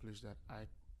accomplish that I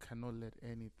cannot let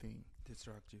anything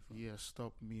distract you from.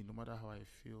 stop me, no matter how I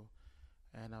feel.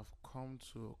 And I've come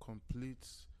to a complete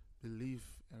belief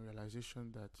and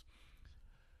realization that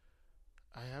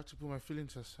I have to put my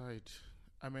feelings aside.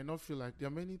 I may not feel like there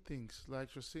are many things,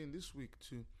 like you're saying this week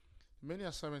too. Many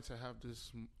assignments I have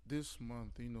this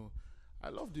month. I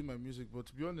love doing my music, but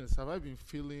to be honest, have I been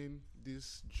feeling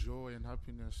this joy and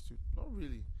happiness too? Not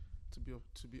really, to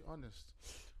be honest.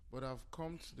 But I've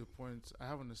come to the point, I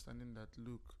have understanding that,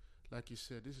 look, like you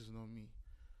said, this is not me.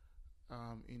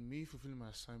 In me fulfilling my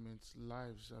assignments,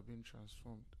 lives are being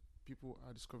transformed. People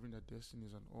are discovering their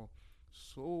destinies and all.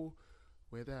 So,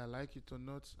 whether I like it or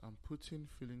not, I'm putting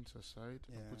feelings aside,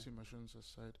 I'm putting my feelings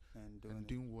aside, and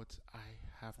doing what I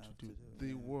have to do.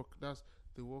 The work, that's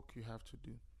the work you have to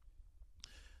do.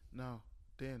 Now,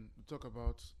 then, we talk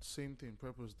about same thing,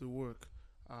 purpose, the work.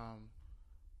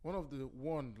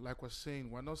 Like we're saying,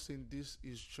 we're not saying this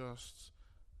is just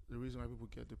the reason why people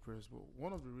get depressed, but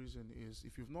one of the reasons is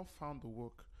if you've not found the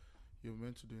work you're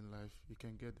meant to do in life, you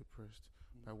can get depressed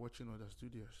by watching others do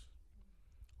theirs.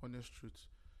 Honest truth.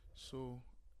 So,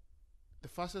 the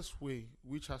fastest way,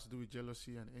 which has to do with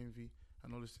jealousy and envy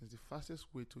and all these things, the fastest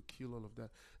way to kill all of that,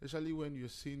 especially when you're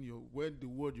seeing when the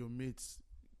word your mates,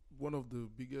 one of the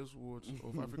biggest words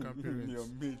of African parents.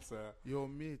 Your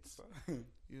mates.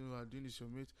 Are doing this, your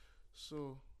mates.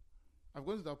 So, I've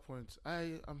gone to that point.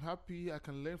 I am happy I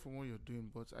can learn from what you're doing,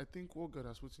 but I think what God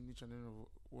has put in each and every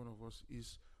one of us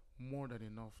is more than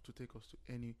enough to take us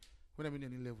to any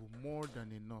level, more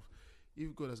than enough.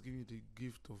 If God has given you the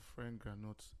gift of frying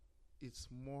granules, it's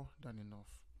more than enough.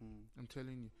 I'm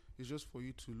telling you. It's just for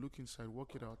you to look inside,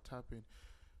 work it out, tap in.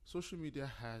 Social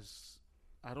media has,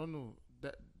 I don't know,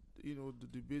 that the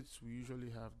debates we usually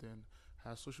have then,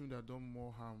 has social media done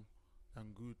more harm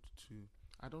than good to,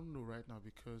 I don't know right now,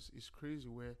 because it's crazy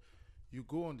where you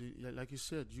go on like you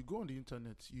said, you go on the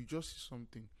internet, you just see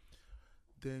something,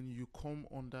 then you come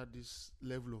under this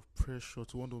level of pressure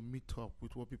to want to meet up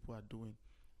with what people are doing.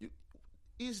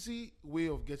 Easy way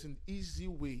of getting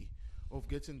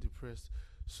depressed.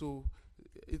 So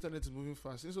internet is moving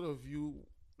fast. Instead of you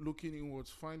looking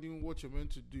inwards, finding what you're meant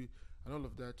to do and all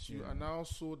of that, you are now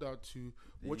sold out to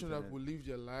watching other people live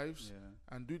their lives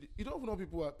and do you don't even know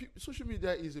people are. Social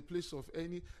media is a place of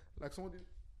like somebody,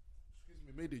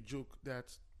 made a joke that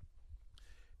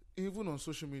even on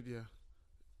social media,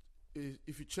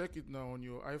 if you check it now on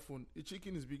your iPhone, a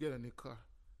chicken is bigger than a car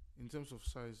in terms of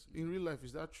size. In real life,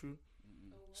 is that true?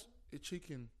 A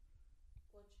chicken,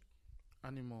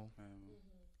 animal,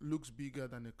 looks bigger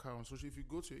than a car on social. If you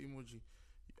go to your emoji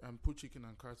and put chicken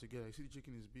and car together, you see the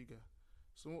chicken is bigger.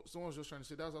 So someone's just trying to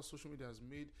say that's how social media has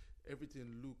made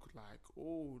everything look like,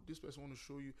 oh, this person want to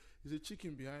show you there's a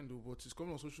chicken behind you, but it's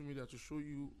coming on social media to show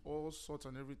you all sorts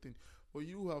and everything. But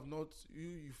you have not,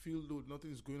 you feel low,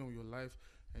 nothing is going on with your life,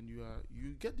 and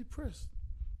you get depressed.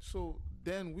 So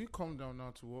then we come down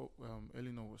now to what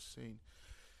Eleanor was saying.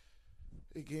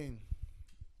 Again,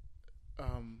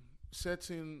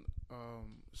 certain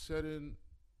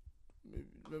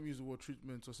let me use the word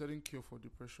treatment or certain cure for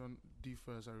depression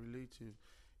differs, are relative.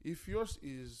 If yours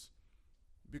is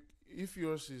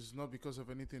not because of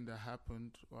anything that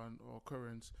happened or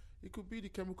occurrence, it could be the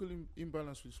chemical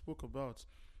imbalance we spoke about,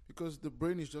 because the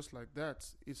brain is just like that.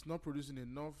 It's not producing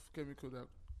enough chemical that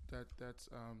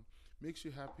makes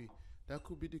you happy. That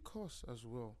could be the cause as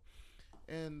well.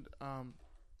 And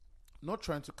not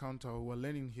trying to counter what we're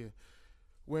learning here.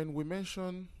 When we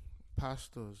mention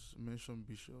pastors, mention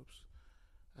bishops,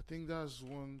 I think that's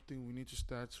one thing we need to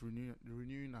start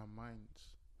renewing our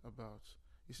minds about.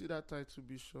 You see that title,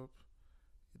 bishop?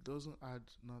 It doesn't add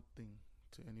nothing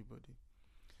to anybody.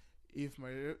 If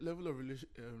my level of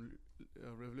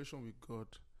revelation with God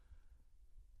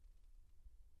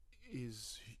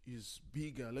is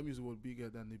bigger, let me use the word bigger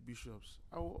than the bishop's,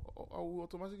 I will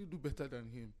automatically do better than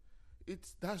him.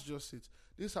 That's just it.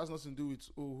 This has nothing to do with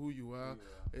who you are.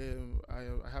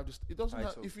 I have this. It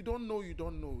doesn't. If you don't know, you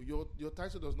don't know. Your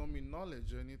title does not mean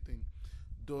knowledge or anything.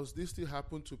 Does this still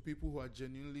happen to people who are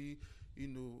genuinely,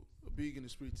 big in the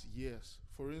spirit? Yes.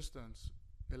 For instance,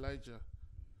 Elijah.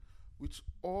 which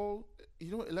all,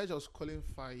 Elijah was calling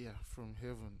fire from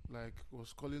heaven, like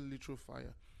was calling literal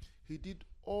fire. He did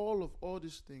all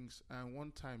these things, and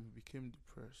one time he became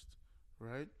depressed,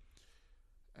 right?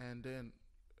 And then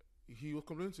he was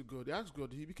complaining to God. He asked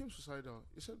God, he became suicidal.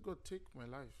 He said, God, take my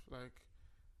life. Like,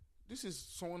 this is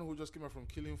someone who just came out from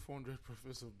killing 400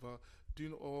 prophets of Baal,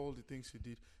 doing all the things he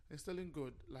did. And he's telling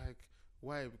God, like,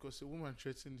 why? Because a woman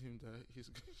threatened him that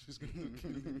she's going to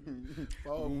kill him.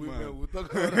 Power of women, we'll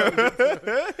talk about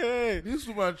that. This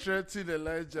woman threatened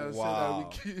Elijah and said, I will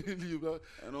kill you. But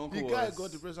the guy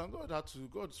got depressed, and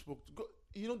God spoke. God,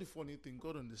 the funny thing,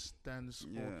 God understands.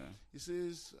 Yeah. He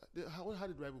says, how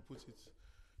did the Bible put it?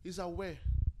 He's aware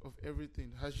of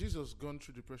everything. Has Jesus gone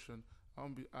through depression?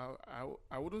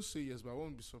 I wouldn't say yes, but I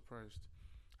won't be surprised.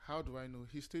 How do I know?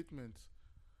 His statement.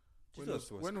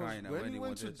 Jesus was crying when he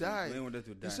wanted to die.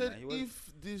 He said,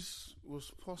 if this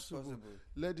was possible,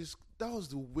 let this. That was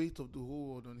the weight of the whole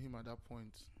world on him at that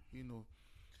point.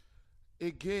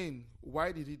 Again,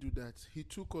 why did he do that? He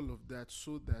took all of that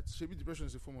so that Shebi, depression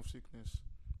is a form of sickness.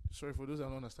 Sorry for those that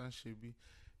don't understand Shebi.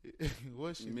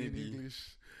 What's Shebi in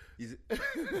English?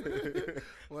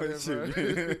 Whatever.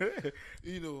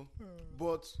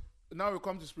 But now we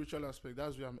come to spiritual aspect.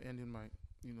 That's where I'm ending my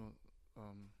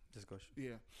discussion.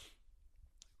 Yeah.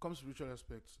 Comes to spiritual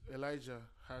aspects.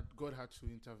 God had to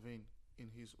intervene in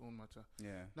his own matter.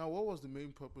 Yeah. Now, what was the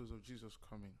main purpose of Jesus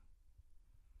coming?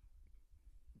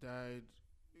 Died,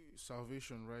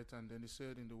 salvation, right? And then he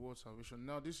said in the word salvation.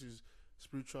 Now, this is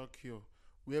spiritual cure,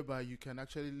 whereby you can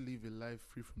actually live a life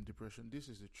free from depression. This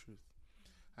is the truth.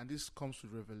 And this comes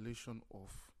with revelation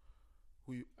of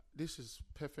who you, this is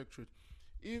perfect truth.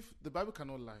 If the Bible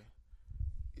cannot lie,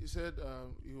 he said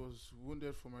he was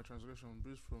wounded for my transgression,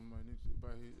 bruised from my iniquity.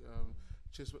 By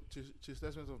his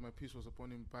chastisement of my peace was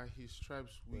upon him. By his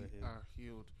stripes we are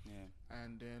healed. Yeah.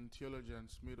 And then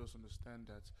theologians made us understand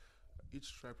that each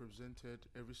stripe represented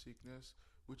every sickness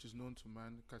which is known to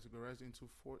man, categorized into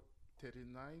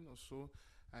 439 or so,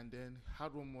 and then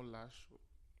had one more lash,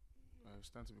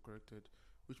 stand to be corrected,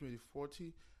 which made it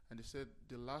 40. And they said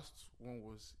the last one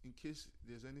was, in case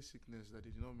there's any sickness that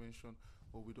they did not mention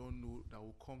or we don't know that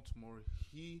will come tomorrow,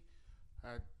 he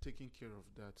had taken care of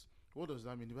that. What does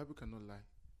that mean? The Bible cannot lie.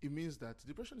 It means that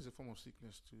depression is a form of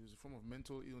sickness too. It's a form of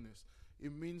mental illness.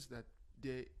 It means that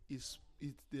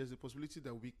there's a possibility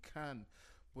that we can.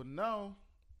 But now,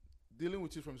 dealing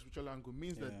with it from a spiritual angle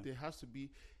means that there has to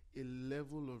be a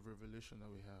level of revelation that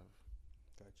we have.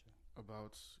 Gotcha.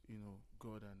 About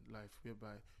God and life,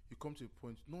 whereby you come to a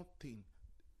point,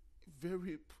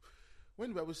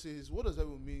 when the Bible says, what does that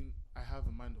mean? I have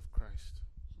a mind of Christ.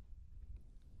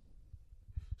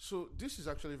 So this is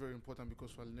actually very important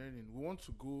because we're learning. We want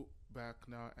to go back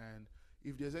now, and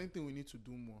if there's anything we need to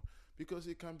do more, because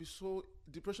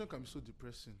depression can be so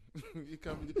depressing. It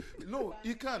can be,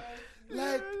 you can't.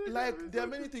 Like there are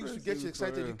many things to get you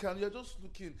excited. You're just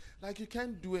looking, like you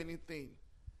can't do anything.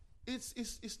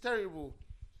 It's terrible.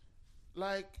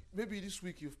 Like maybe this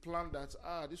week you've planned that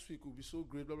this week will be so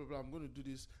great, blah blah blah, I'm going to do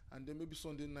this, and then maybe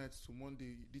Sunday night to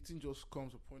Monday the thing just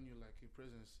comes upon you like a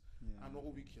presence, and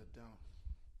all week you're down.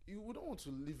 You don't want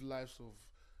to live lives of.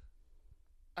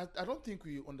 I don't think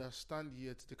we understand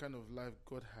yet the kind of life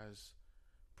God has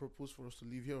proposed for us to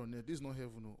live here on earth. This is not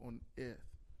heaven, on earth.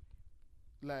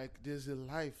 Like there's a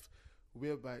life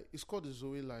whereby it's called the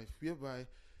Zoe life, whereby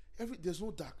there's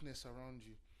no darkness around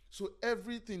you. So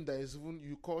everything that is even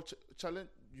you call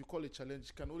a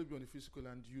challenge can only be on the physical,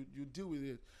 and you deal with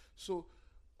it. So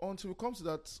until we come to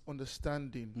that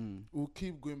understanding, we'll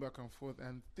keep going back and forth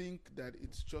and think that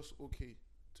it's just okay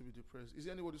to be depressed. Is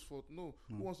it anybody's fault? No.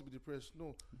 Who wants to be depressed?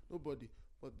 No, nobody.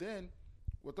 But then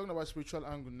we're talking about spiritual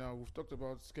angle now. We've talked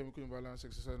about chemical imbalance,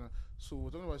 exercise. So we're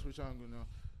talking about spiritual angle now.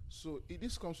 So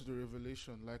this comes to the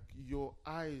revelation, like your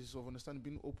eyes of understanding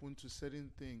being open to certain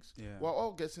things. Yeah. We're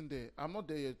all getting there. I'm not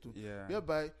there yet too. Yeah.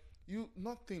 Whereby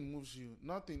nothing moves you.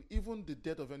 Nothing. Even the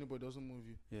death of anybody doesn't move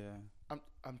you. Yeah.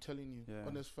 I'm telling you,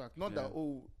 honest fact. Not that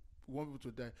we want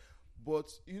people to die.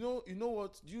 But you know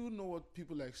what? Do you know what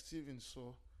people like Stephen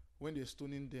saw when they're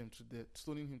stoning him to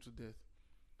death?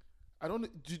 I don't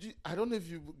know if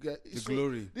you get the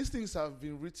glory. These things have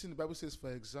been written. The Bible says,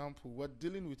 for example, we're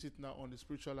dealing with it now on the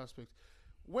spiritual aspect.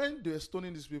 When they're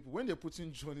stoning these people, when they're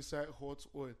putting John inside hot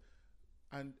oil,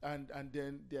 and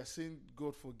then they're saying,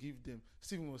 God forgive them.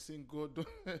 Stephen was saying, God don't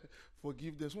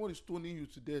forgive them. Someone is stoning you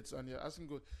to death, and you're asking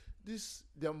God.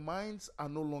 Their minds are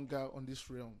no longer on this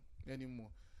realm anymore.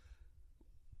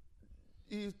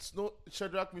 It's not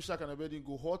Shadrach, Meshach, and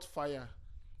Abednego, hot fire.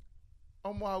 I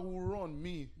will run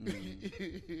me.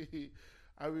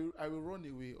 I will run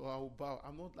away, or I will bow.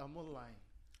 I'm not lying.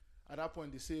 At that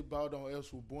point, they say, bow down or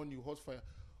else we'll burn you, hot fire.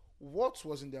 What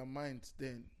was in their minds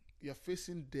then? You're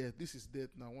facing death. This is death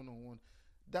now, one-on-one.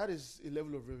 That is a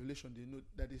level of revelation they know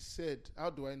that they said. How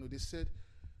do I know? They said,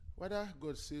 whether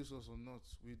God saves us or not,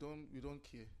 we don't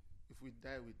care. If we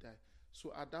die, we die.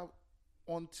 So at that,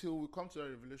 until we come to that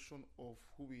revelation of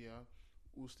who we are,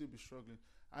 we'll still be struggling.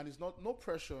 And it's not no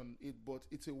pressure on it, but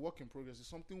it's a work in progress. It's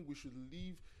something we should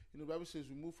live. The Bible says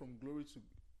we move from glory to.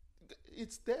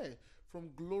 It's there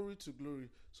from glory to glory.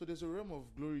 So there's a realm of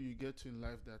glory you get to in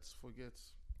life that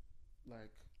forgets,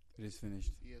 like it is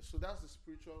finished. Yeah. So that's the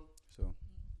spiritual. So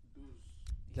Those.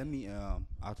 let me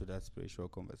out of that spiritual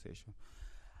conversation.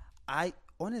 I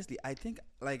honestly, I think,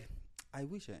 like, I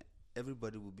wish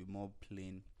everybody would be more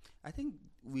plain. I think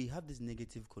we have this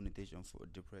negative connotation for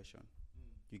depression.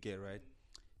 You get right?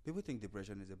 People think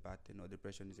depression is a bad thing or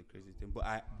depression is a crazy thing,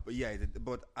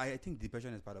 but I think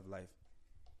depression is part of life.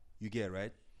 You get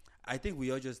right? I think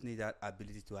we all just need that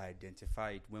ability to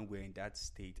identify it when we're in that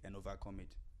state and overcome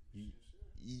it.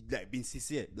 Like being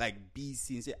sincere, like be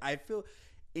sincere. I feel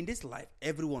in this life,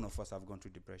 every one of us have gone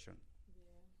through depression.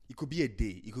 It could be a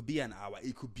day, it could be an hour,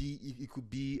 it could be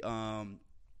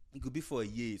for a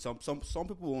year. Some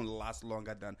people won't last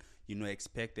longer than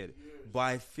expected. Yes. But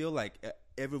I feel like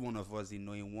every one of us,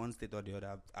 in one state or the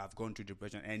other, have gone through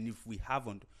depression. And if we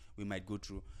haven't, we might go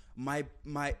through. My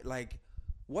like,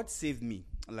 what saved me?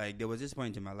 Like, there was this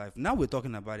point in my life. Now we're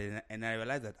talking about it, and I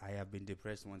realized that I have been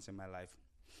depressed once in my life.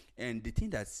 And the thing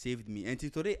that saved me, and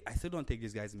till today, I still don't take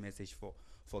this guy's message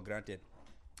for granted.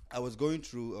 I was going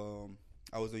through.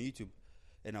 I was on YouTube,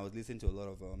 and I was listening to a lot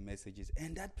of messages.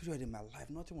 And that period in my life,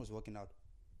 nothing was working out.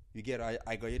 You get,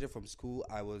 I graduated from school.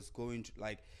 I was going to,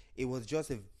 like, it was just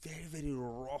a very, very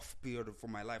rough period for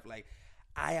my life. Like,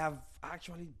 I have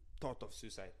actually thought of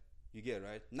suicide. You get,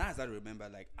 right? Now as I remember,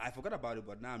 like, I forgot about it,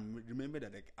 but now I remember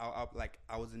that, like,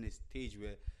 I was in a stage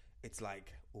where it's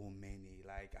like, oh, man,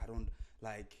 like, I don't,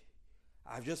 like,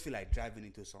 I just feel like driving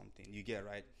into something. You get,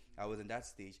 right? I was in that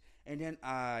stage. And then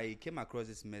I came across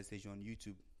this message on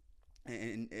YouTube.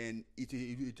 And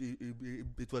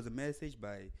it was a message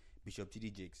by Bishop T.D.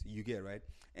 Jakes. You get, right?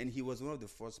 And he was one of the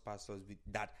first pastors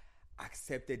that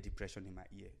accepted depression in my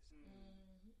ears.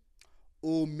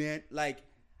 Oh, man. Like,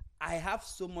 I have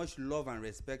so much love and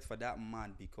respect for that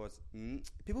man because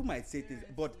people might say things,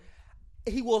 but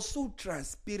he was so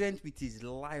transparent with his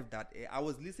life that I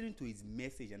was listening to his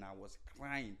message and I was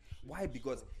crying. Why?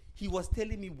 Because he was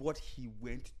telling me what he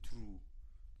went through.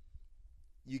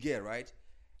 You get, right?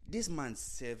 This man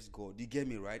serves God. You get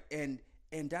me, right? And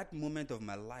that moment of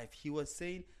my life, he was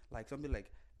saying like something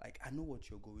like I know what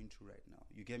you're going through right now.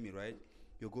 You get me, right?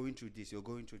 You're going through this, you're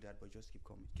going through that, but just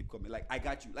keep coming. Like, I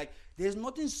got you. Like, there's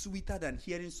nothing sweeter than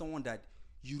hearing someone that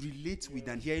you relate with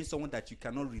than hearing someone that you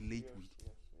cannot relate with.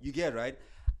 You get, right?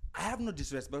 I have no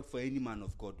disrespect for any man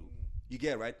of God, though. You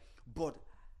get, right? But,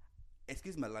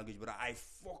 excuse my language, but I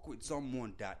fuck with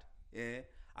someone that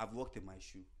I've walked in my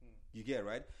shoe. You get,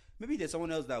 right? Maybe there's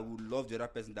someone else that would love the other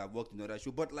person that walked in the other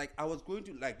shoe. But, like, I was going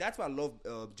to, like, that's why I love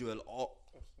Joel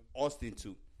Austin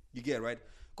too. You get, right?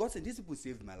 God said, these people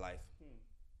saved my life.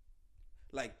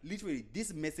 Like, literally,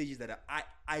 these messages that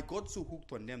I got so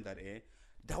hooked on them that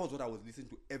that was what I was listening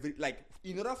to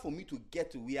in order for me to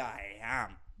get to where I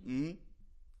am.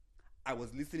 I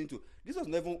was listening to, this was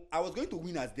never, I was going to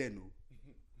win as then.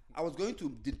 I was going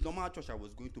to, the normal church I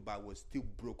was going to, but I was still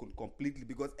broken completely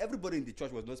because everybody in the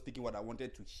church was not speaking what I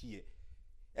wanted to hear.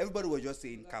 Everybody was just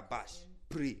saying, kabash,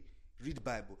 pray, read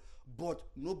Bible. But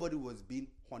nobody was being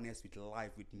honest with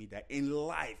life with me, that in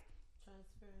life,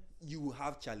 you will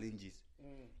have challenges.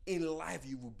 In life,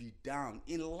 you will be down.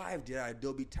 In life,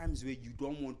 there'll be times where you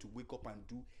don't want to wake up and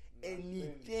do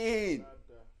anything.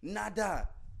 Nada.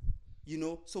 You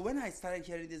know, so when I started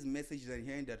hearing these messages and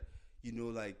hearing that, you know,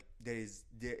 like there is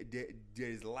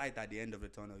light at the end of the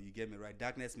tunnel. You get me, right?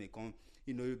 Darkness may come,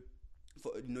 you know,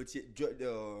 for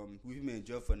weeping may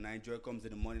endure for night, joy comes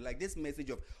in the morning. Like this message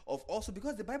of also,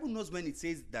 because the Bible knows when it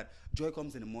says that joy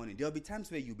comes in the morning, there'll be times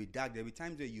where you'll be dark, there'll be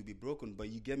times where you'll be broken, but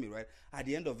you get me, right? At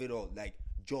the end of it all, like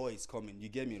joy is coming. You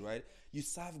get me, right? You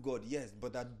serve God, yes,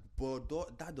 but that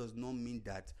does not mean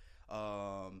that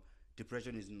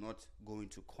depression is not going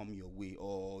to come your way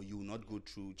or you will not go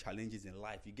through challenges in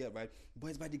life. You get, right? But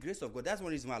it's by the grace of God. That's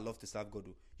one reason why I love to serve God.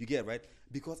 You get, right?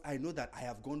 Because I know that I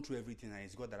have gone through everything and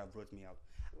it's God that have brought me out.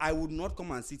 I would not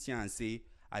come and sit here and say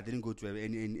I didn't go through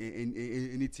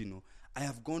anything. No. I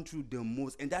have gone through the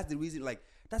most, and that's the reason. Like,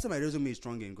 that's why my resume is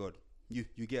strong in God. You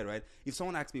get, right? If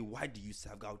someone asks me why do you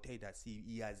serve God, I'll tell you that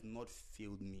He has not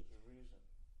failed me.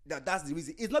 That's the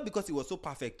reason. It's not because He was so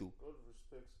perfect, though.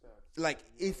 fix that. Like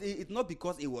it's not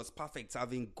because it was perfect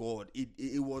having God.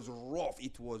 It was rough.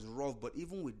 It was rough. But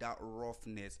even with that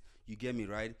roughness, you get me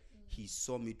right. He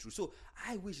saw me through. So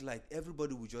I wish like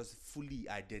everybody would just fully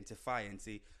identify and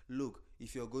say, look,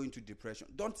 if you're going through depression,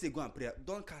 don't say go and pray.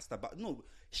 Don't cast about. No,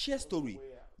 share story.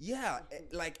 Yeah,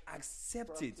 like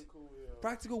accept it.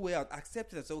 Practical way out.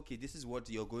 Accept it and say, okay, this is what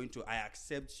you're going through. I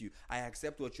accept you. I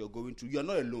accept what you're going through. You're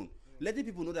not alone. Letting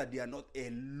people know that they are not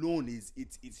alone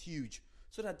it's huge.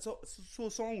 So that so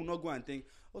someone will not go and think,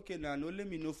 okay, now no, let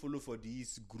me not follow for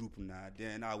this group now.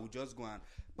 Then I will just go and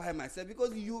by myself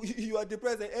because you are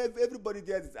depressed. And everybody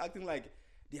there is acting like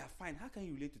they are fine. How can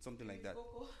you relate to something like that?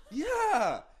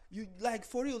 Yeah, you like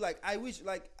for real. Like I wish,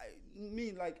 like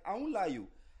I won't lie you.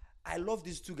 I love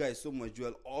these two guys so much,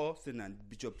 Joel Austin and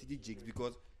Bishop T.D. Jakes,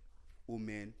 because oh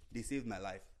man, they saved my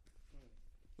life.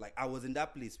 Like I was in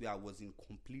that place where I was in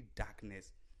complete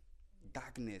darkness.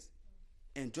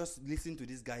 And just listening to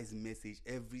this guy's message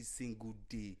every single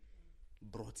day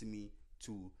brought me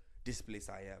to this place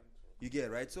I am. You get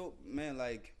it, right? So, man,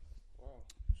 like,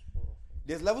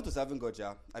 there's level to serving God,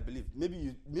 yeah. I believe.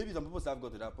 Maybe some people have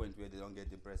got to that point where they don't get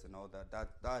depressed and all that.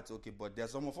 That's okay. But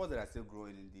there's some of us that are still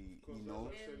growing in the, you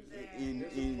know,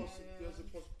 there's a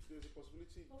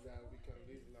possibility that we can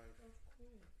live life.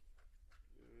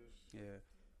 Yeah.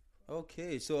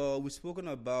 Okay, so we've spoken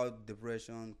about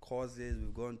depression, causes,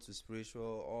 we've gone to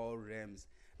spiritual, all realms.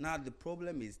 Now the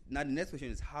next question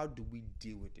is, how do we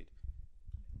deal with it?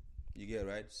 You get it,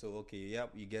 right? So, okay,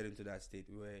 yep, you get into that state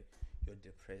where you're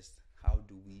depressed. How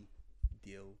do we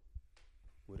deal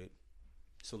with it?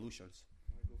 Solutions.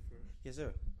 Can I go first? Yes,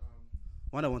 sir.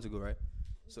 One I want to go, right?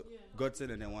 So,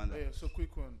 Godson and then one. Yeah, so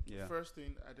quick one. Yeah. First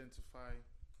thing, identify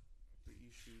the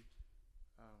issue,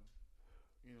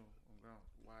 on ground.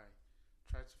 Why?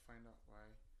 Try to find out why.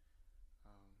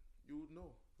 You would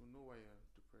know. You'll know why you're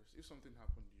depressed. If something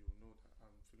happened, you will know that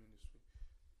I'm feeling this way.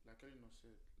 Like Elinor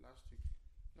said, last week,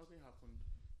 nothing happened.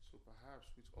 So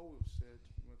perhaps with all we've said,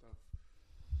 you might have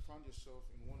found yourself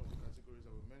in one of the categories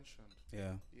that we mentioned.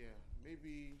 Yeah. Yeah.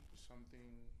 Maybe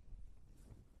something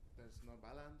that's not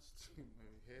balanced in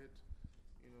my head.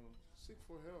 Seek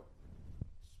for help.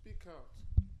 Speak out.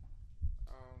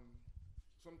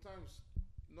 Sometimes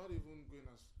not even going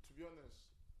as, to be honest,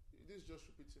 it is just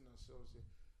repeating ourselves here.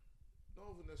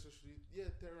 Not even necessarily,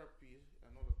 therapy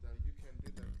and all of that. You can do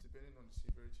that depending on the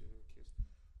severity of your case.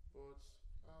 But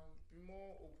be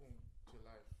more open to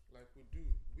life. Like we do.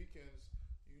 Weekends,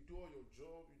 you do all your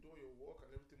job, you do all your work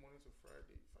and everything Monday to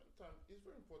Friday. Find time. It's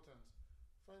very important.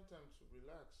 Find time to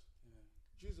relax. Yeah.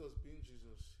 Jesus being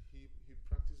Jesus, he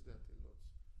practiced that a lot.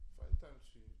 Find time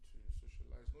to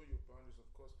socialize. Know your boundaries, of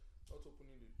course. Not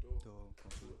opening the door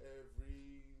to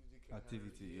every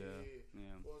activity.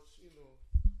 Yeah. But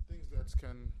things that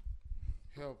can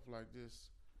help like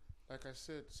this. Like I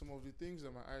said, some of the things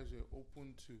that my eyes were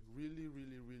open to, really,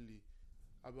 really, really,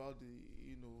 about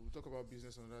we talk about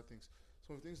business and other things.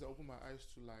 Some of the things that opened my eyes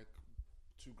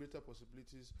to greater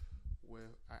possibilities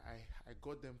where I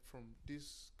got them from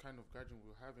this kind of gathering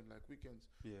we're having, like weekends.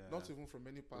 Yeah. Not even from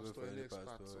any pastor, any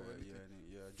experts or anything.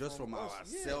 Just from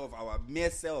ourselves, our mere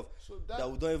self, so that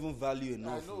we don't even value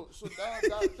enough. I know. So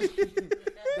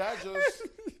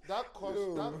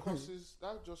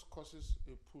that just causes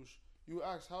a push. You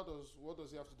ask, what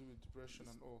does it have to do with depression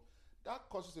and all? That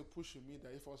causes a push in me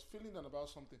that if I was feeling down about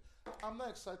something, I'm not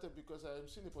excited because I am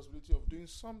seeing the possibility of doing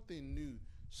something new,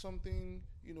 something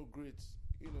great.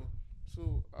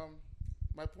 So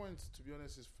my point, to be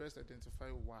honest, is first identify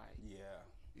why. Yeah.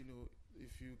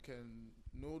 If you can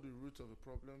know the root of a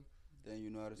problem, then you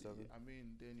know how to solve it.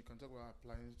 Then you can talk about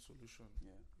applying solution.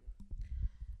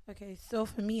 Yeah. Okay, so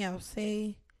for me, I'll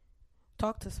say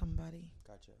talk to somebody.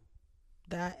 Gotcha.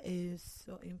 That is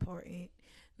so important.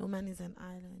 No man is an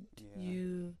island.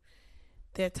 Yeah.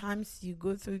 There are times you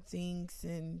go through things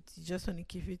and you just want to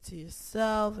keep it to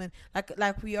yourself, and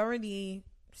like we already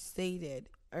stated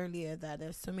earlier that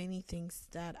there's so many things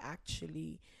that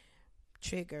actually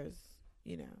triggers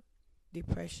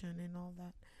depression and all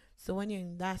that. So when you're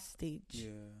in that stage,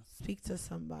 speak to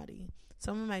somebody.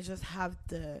 Someone might just have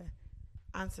the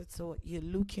answer to what you're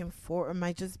looking for, or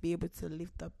might just be able to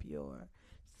lift up your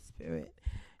spirit.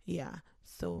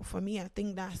 So for me, I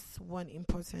think that's one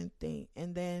important thing.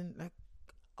 And then,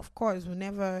 of course,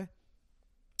 whenever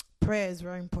prayer is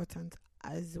very important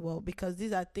as well, because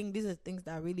these are things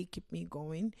that really keep me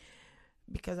going.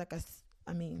 Because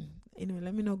let me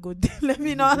not go let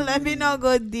me not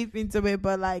go deep into it,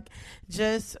 but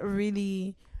just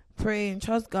really pray and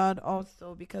trust God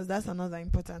also, because that's another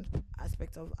important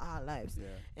aspect of our lives.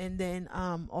 And then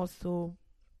also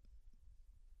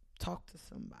talk to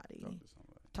somebody.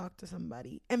 talk to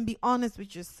somebody and be honest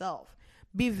with yourself.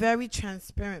 Be very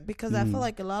transparent, because I feel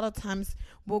like a lot of times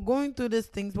we're going through these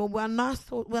things, but we're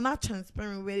not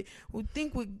transparent with it. We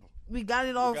think we got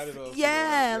it all.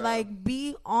 Yeah, like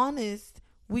be honest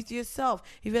with yourself.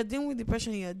 If you're dealing with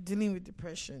depression, you're dealing with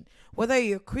depression. Whether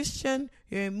you're a Christian,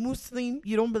 you're a Muslim,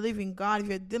 you don't believe in God, if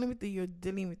you're dealing with it, you're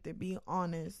dealing with it. Be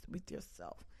honest with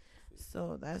yourself.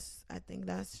 So I think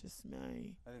that's just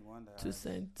my 2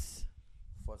 cents.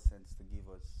 4 cents to give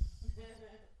us.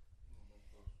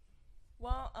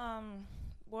 Well,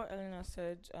 what Elena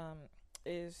said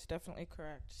is definitely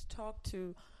correct. Talk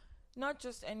to not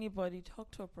just anybody,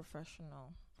 talk to a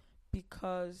professional,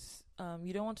 because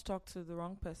you don't want to talk to the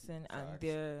wrong person and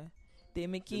they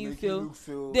make you feel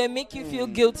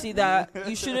guilty that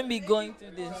you shouldn't be going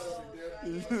through this.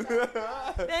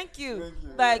 Thank you.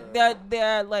 Like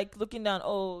they're like looking down,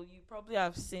 oh, you probably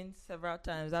have sinned several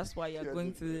times, that's why you're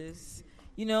going through this.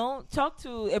 You know, talk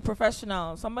to a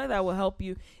professional, somebody that will help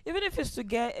you. Even if it's to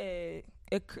get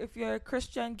if you're a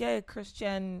Christian, get a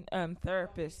Christian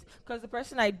therapist. Because the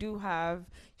person I do have,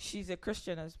 she's a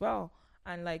Christian as well,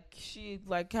 and like she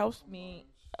like helps me,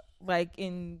 like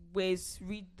in ways.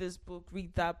 Read this book,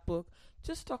 read that book.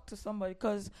 Just talk to somebody,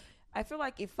 because I feel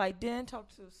like if I didn't talk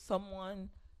to someone,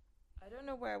 I don't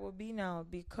know where I would be now.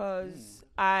 Because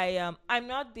I'm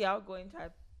not the outgoing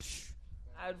type.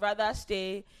 I'd rather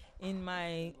stay in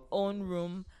my own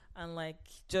room and like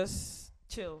just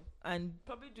chill and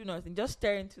probably do nothing, just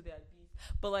stare into the abyss.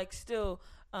 But like still,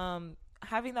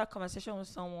 having that conversation with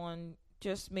someone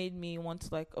just made me want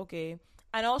to like, okay,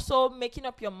 and also making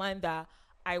up your mind that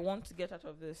I want to get out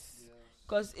of this.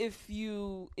 Because if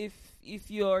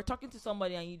you're talking to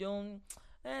somebody and you don't,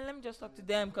 let me just talk to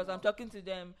them because I'm talking to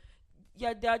them,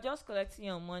 yeah, they are just collecting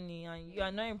your money and you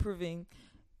are not improving.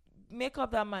 Make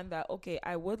up that mind that, okay,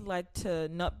 I would like to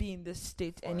not be in this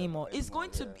state anymore. It's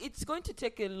going to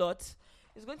take a lot.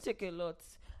 It's going to take a lot.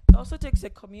 It also takes a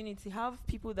community. Have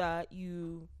people that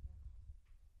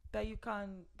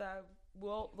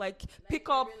will like pick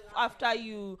up after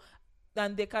you,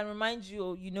 and they can remind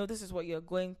you, you know, this is what you're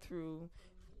going through.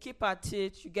 Keep at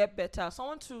it. You get better.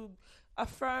 Someone to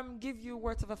affirm, give you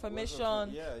words of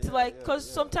affirmation. Because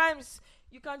sometimes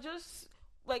you can just,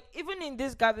 like, even in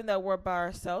this gathering that we're by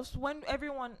ourselves, when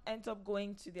everyone ends up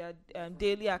going to their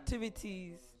daily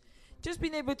activities, just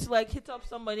being able to like hit up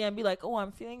somebody and be like, oh,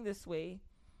 I'm feeling this way,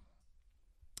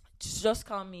 just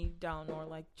calm me down, or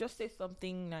like just say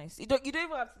something nice. You don't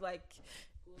even have to like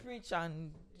preach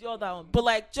and do all that one, but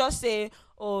like just say,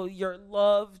 oh, you're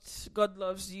loved, God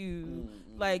loves you,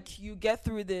 like you get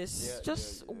through this.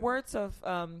 Words of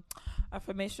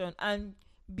affirmation, and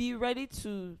be ready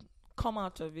to come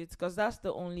out of it, because that's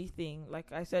the only thing,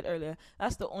 like I said earlier,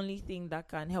 that's the only thing that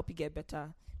can help you get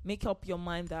better. Make up your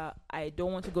mind that I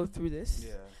don't want to go through this.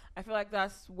 I feel like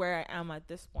that's where I am at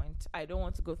this point. I don't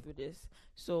want to go through this,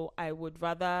 so I would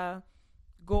rather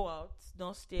go out,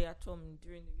 don't stay at home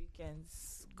during the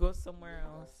weekends, go somewhere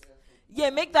else.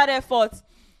 Make that effort.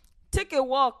 Take a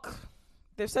walk.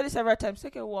 They've said it several times.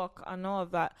 Take a walk and all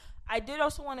of that. I did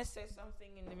also want to say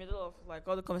something in the middle of like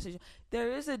all the conversation.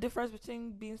 There is a difference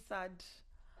between being sad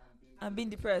and being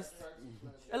depressed.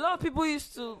 A lot of people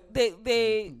used to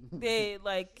they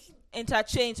like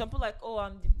interchange. Some people like, oh,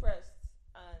 I'm depressed,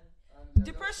 and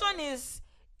depression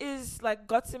is like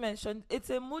Gotsi mentioned. It's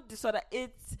a mood disorder.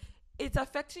 It's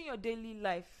affecting your daily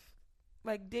life,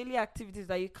 like daily activities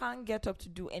that you can't get up to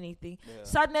do anything.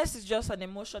 Sadness is just an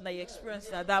emotion that you experience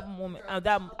at that moment,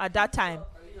 at that time.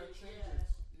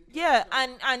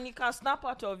 And you can snap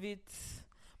out of it,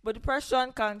 but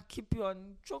depression can keep you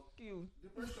and choke you.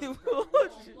 Depression is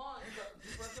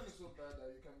so bad that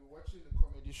you can be watching the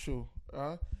comedy show,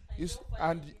 it's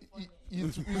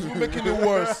making it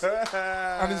worse,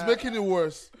 and it's making it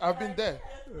worse. I've been there.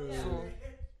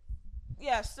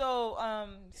 So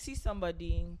see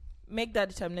somebody, make that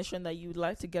determination that you would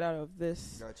like to get out of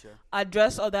this. Gotcha.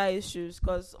 Address other issues,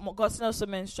 because Gostin also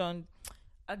mentioned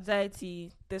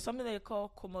anxiety. There's something they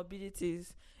call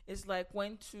comorbidities. It's like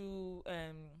when two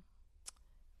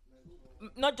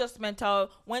not just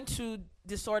mental, when two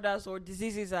disorders or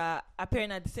diseases are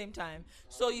appearing at the same time.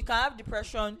 So you can have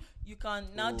depression, you can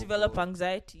now develop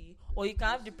anxiety, or you can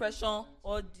have depression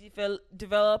or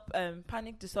develop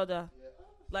panic disorder,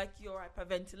 like you're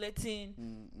hyperventilating,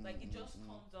 like it just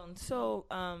comes on. So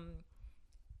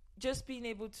just being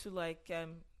able to like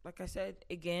I said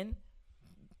again,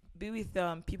 be with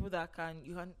people that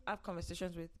you can have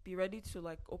conversations with. Be ready to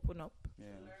like open up.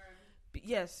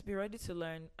 Be ready to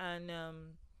learn, and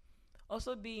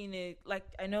also be in a, like,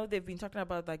 I know they've been talking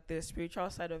about like the spiritual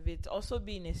side of it. Also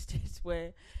be in a state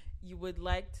where you would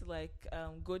like to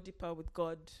go deeper with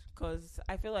God, because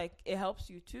I feel like it helps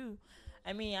you too.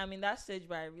 I mean, I'm in that stage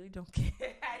where I really don't care.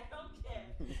 I don't care.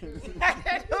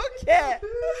 I don't care.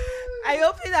 I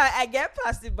hope that I get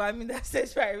past it, but I'm in that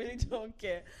stage where I really don't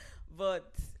care.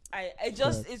 But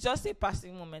it's just a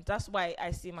passing moment. That's why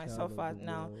I see myself as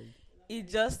now.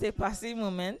 It's just a passing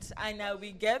moment, and I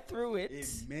will get through it.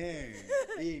 Amen.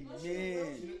 Amen. She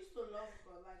used to love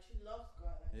God, like she loves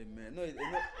God. Amen. No,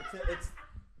 it's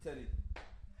tell it.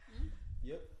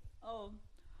 Yep. Oh,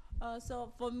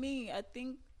 so for me, I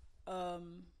think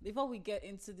before we get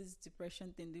into this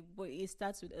depression thing, it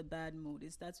starts with a bad mood.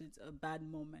 It starts with a bad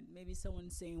moment. Maybe someone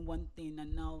saying one thing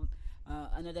and now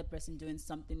another person doing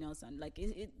something else, and like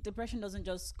depression doesn't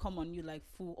just come on you like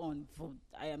full on.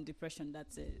 I am depression.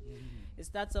 That's it. It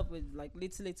starts off with like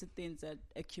little things that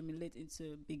accumulate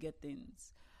into bigger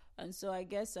things, and so I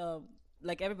guess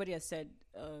like everybody has said,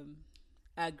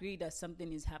 I agree that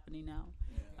something is happening now,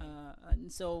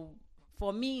 and so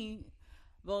for me,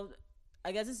 well,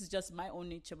 I guess this is just my own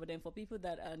nature, but then for people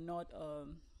that are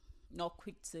not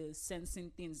quick to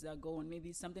sensing things that go on,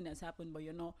 maybe something has happened, but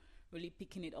you're not really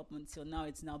picking it up until now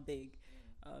it's now big.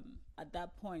 At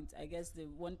that point, I guess the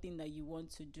one thing that you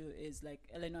want to do is, like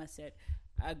Eleanor said,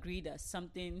 agree that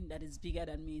something that is bigger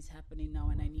than me is happening now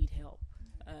and I need help.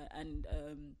 And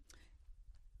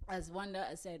as Wanda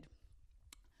has said,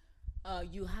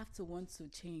 you have to want to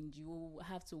change. You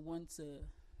have to want to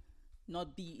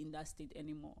not be in that state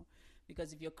anymore.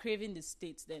 Because if you're craving the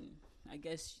state, then I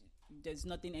guess there's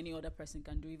nothing any other person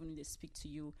can do, even if they speak to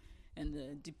you in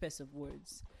the deepest of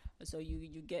words. So you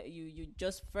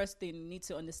just first thing need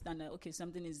to understand that, okay,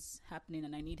 something is happening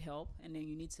and I need help, and then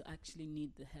you need to actually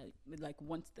need the help, like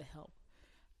want the help.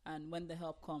 And when the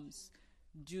help comes,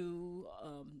 do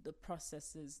the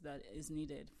processes that is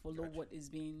needed. Follow what is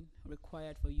being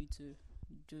required for you to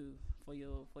do for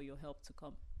your help to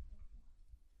come.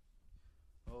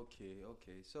 Okay.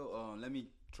 So let me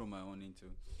throw my own into.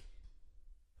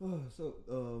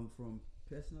 From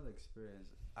personal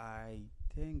experience, I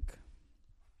think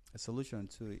a solution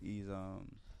to it is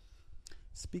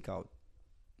speak out.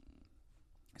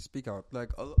 Speak out.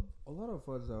 Like a lot of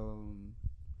us,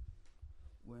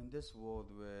 we're in this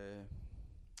world where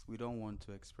we don't want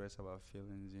to express our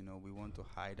feelings. We want to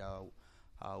hide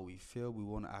how we feel. We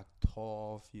want to act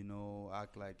tough.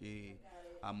 Act like, hey,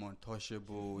 I'm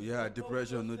untouchable. Yeah,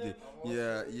 depression. No,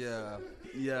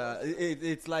 yeah.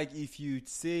 It's like if you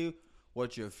say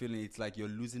what you're feeling, it's like you're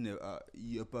losing a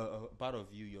part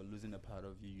of you. You're losing a part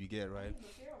of you. You get right? The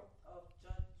fear of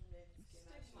judgment can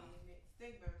actually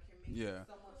stigma can make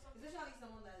someone, especially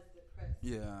someone that is depressed.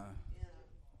 Yeah.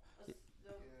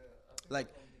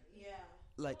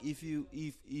 Like if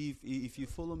you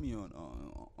follow me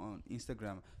on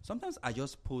Instagram, sometimes I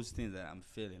just post things that I'm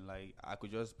feeling. Like I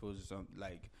could just post some,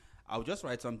 like I'll just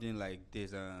write something like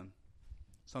there's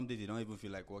something you don't even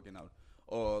feel like working out,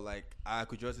 or like I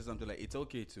could just say something like it's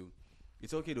okay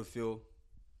to feel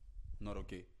not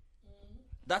okay.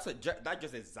 That's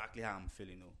just exactly how I'm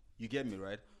feeling. You get me,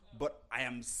 right? But I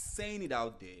am saying it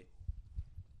out there.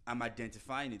 I'm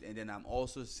identifying it, and then I'm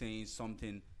also saying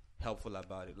something helpful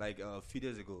about it. Like a few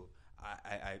days ago,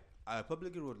 I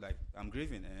publicly wrote like I'm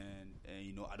grieving, and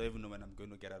I don't even know when I'm going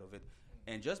to get out of it.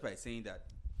 And just by saying that,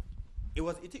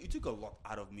 it took a lot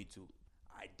out of me to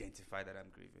identify that I'm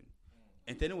grieving.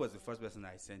 And then it was the first person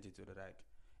I sent it to,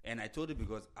 and I told it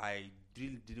because I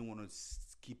really didn't want to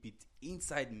keep it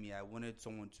inside me. I wanted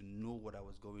someone to know what I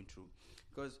was going through,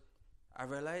 because I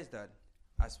realized that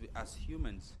as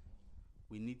humans,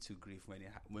 we need to grieve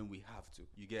when we have to.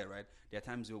 You get it, right? There are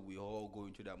times where we all go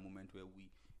into that moment where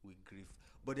we grieve.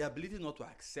 But the ability not to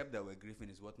accept that we're grieving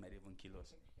is what might even kill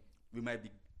us. We might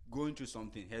be going through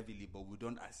something heavily, but we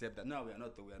don't accept that. No, we are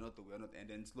not. And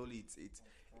then slowly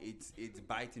it's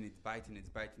biting, and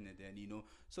then,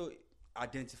 so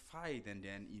identify it, and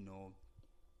then,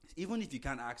 even if you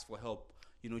can't ask for help,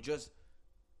 just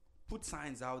put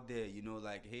signs out there,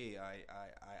 like, hey,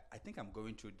 I think I'm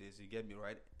going through this. You get me,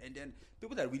 right? And then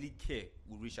people that really care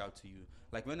will reach out to you.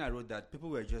 Like when I wrote that, people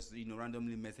were just,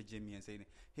 randomly messaging me and saying,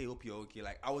 hey, hope you're okay.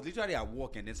 Like I was literally at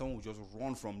work, and then someone would just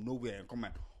run from nowhere and come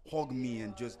and hug me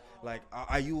and just like,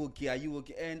 are you okay?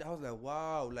 And I was like,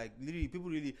 wow, like literally people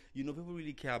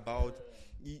really care about,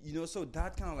 so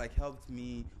that kind of like helped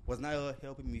me, was now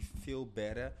helping me feel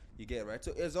better. You get it, right?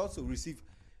 So it's also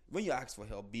when you ask for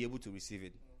help, be able to receive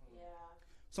it.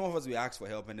 Some of us, we ask for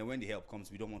help, and then when the help comes,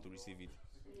 we don't want to receive it.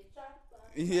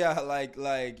 Yeah, like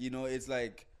it's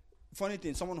like, funny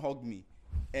thing, someone hugged me,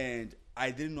 and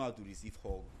I didn't know how to receive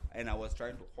hug, and I was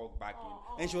trying to hug back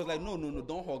in, and she was like, no,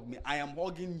 don't hug me, I am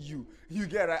hugging you. You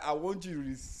get it? I want you to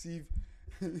receive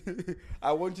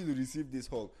I want you to receive this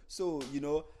hug. So,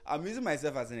 I'm using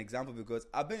myself as an example because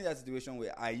I've been in that situation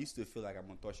where I used to feel like I'm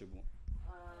untouchable.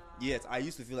 Yes, I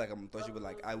used to feel like I'm untouchable.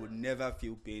 Like I would never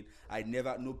feel pain.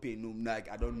 No pain, no, like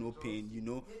I don't know pain,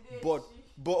 But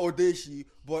Odeshi.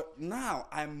 But now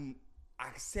I'm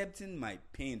accepting my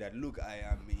pain. That look, I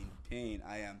am in pain.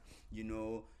 I am,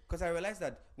 because I realized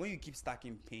that when you keep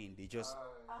stacking pain, they just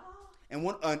and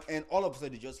all of a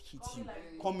sudden they just hit you,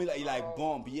 come like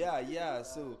bomb. Yeah.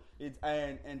 So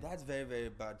and that's very, very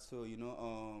bad. So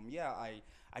I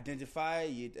identify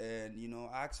it and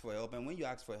ask for help. And when you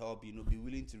ask for help, be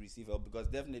willing to receive help, because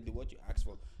definitely what you ask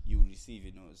for, you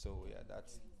receive. So yeah,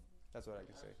 that's what I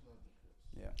can say.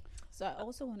 Yeah. So I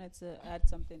also wanted to add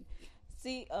something.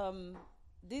 See,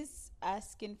 this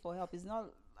asking for help is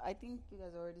not, I think you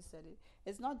guys already said it.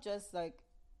 It's not just like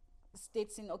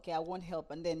stating, okay, I want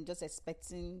help, and then just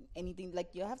expecting anything.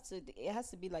 Like it has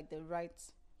to be like the right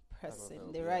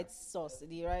person, the right source,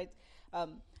 the right,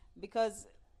 because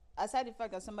aside the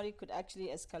fact that somebody could actually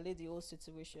escalate the whole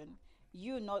situation,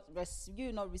 you're not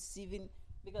receiving.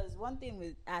 Because one thing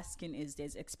with asking is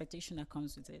there's expectation that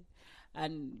comes with it,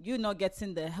 and you're not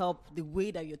getting the help the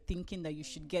way that you're thinking that you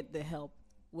should get the help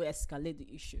will escalate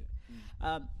the issue.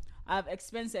 I've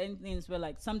experienced certain things where,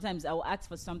 like, sometimes I will ask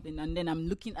for something and then I'm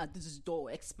looking at this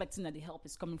door expecting that the help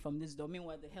is coming from this door.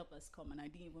 Meanwhile, the help has come and I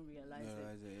didn't even realize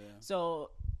it. Yeah.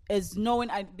 So it's knowing,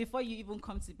 before you even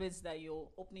come to the place that you're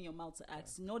opening your mouth to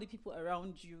ask, know the people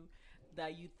around you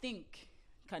that you think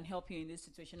can help you in this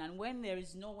situation. And when there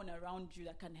is no one around you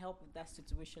that can help with that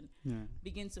situation,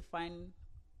 begin to find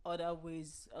other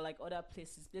ways, like other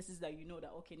places that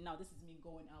that, okay, now this is me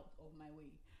going out of my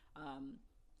way.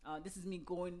 This is me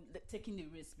taking the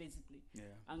risk, basically,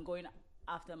 and going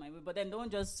after my way. But then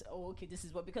don't just, okay, this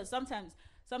is what, because sometimes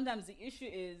the issue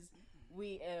is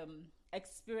we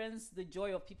experience the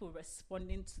joy of people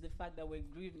responding to the fact that we're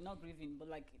not grieving, but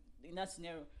like in that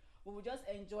scenario, we will just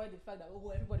enjoy the fact that,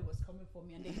 everybody was coming for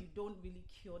me, and then you don't really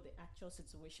cure the actual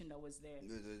situation that was there.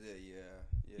 Yeah.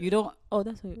 You don't,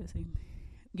 that's what you were saying.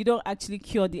 You don't actually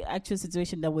cure the actual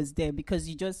situation that was there because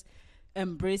you just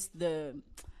embrace the,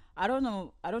 I don't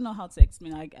know how to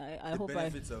explain. I hope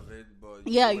benefits of it, but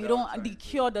you don't. The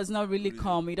cure does not really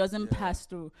come. It doesn't pass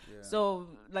through. Yeah. So,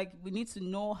 like, we need to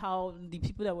know how the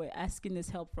people that we're asking this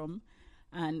help from,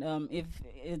 and if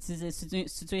it is a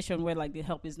situation where, like, the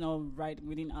help is not right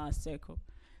within our circle,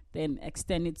 then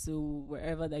extend it to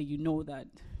wherever that that,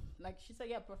 like she said,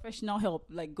 professional help.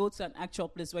 Like, go to an actual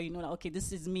place where that, okay,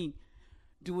 this is me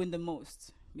doing the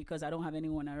most because I don't have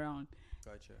anyone around.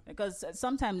 Gotcha. Because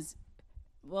sometimes,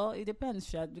 well, it depends,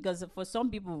 Shad. Because for some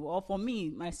people, or for me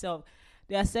myself,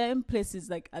 there are certain places,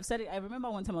 like I've said it. I remember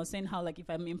one time I was saying how, like, if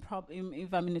I'm in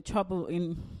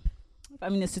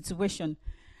a situation,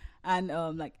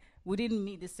 and like within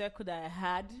me, the circle that I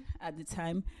had at the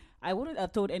time, I wouldn't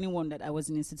have told anyone that I was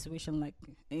in a situation like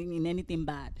in anything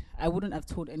bad. I wouldn't have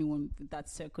told anyone that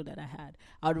circle that I had.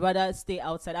 I would rather stay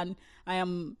outside, and I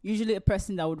am usually a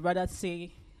person that would rather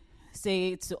say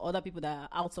to other people that are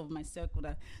out of my circle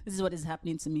that this is what is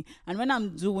happening to me. And when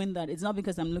I'm doing that, it's not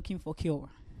because I'm looking for cure.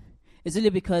 It's really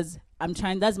because I'm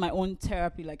trying. That's my own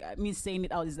therapy. Like, me saying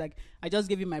it out is like, I just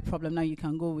give you my problem, now you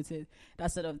can go with it.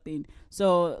 That sort of thing.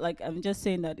 So, like, I'm just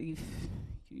saying that if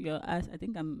you're I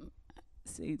think I'm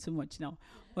saying too much now.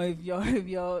 Or if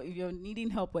you're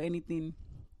needing help or anything,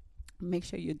 make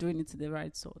sure you're doing it to the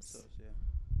right source. Yeah,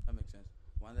 that makes sense.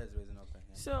 One that's raising up.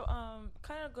 So,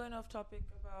 kind of going off topic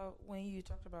about when you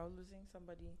talked about losing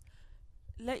somebody,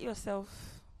 let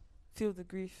yourself feel the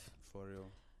grief. For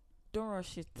real. Don't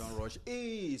rush it.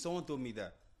 Hey, someone told me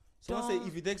that. Someone said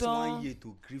if it takes 1 year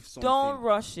to grieve something, don't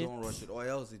rush it, or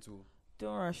else it will.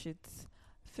 Don't rush it.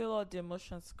 Feel all the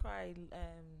emotions. Cry,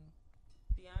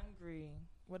 be angry,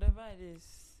 whatever it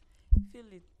is.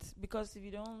 Feel it, because if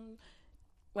you don't,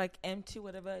 like, empty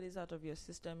whatever it is out of your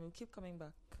system, it will keep coming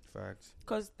back. Facts.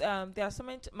 Because there are so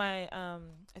many. I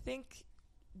think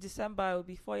December will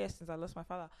be 4 years since I lost my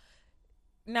father.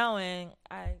 Now, and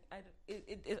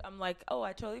I'm like,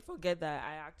 I totally forget that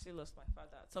I actually lost my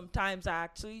father. Sometimes I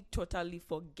actually totally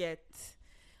forget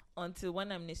until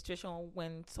when I'm in a situation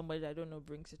when somebody that I don't know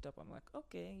brings it up. I'm like,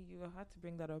 okay, you had to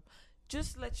bring that up.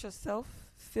 Just let yourself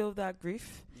feel that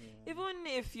grief, even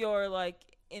if you're like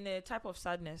in a type of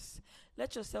sadness.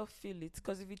 Let yourself feel it,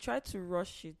 because if you try to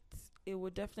rush it, it will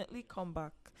definitely come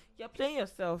back. You're playing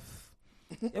yourself.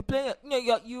 You're playing.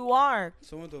 You are.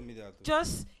 Someone told me that.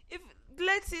 Just if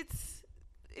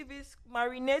it's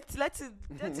marinate, let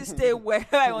it stay where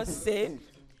I want to say,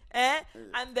 and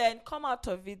then come out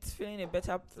of it feeling a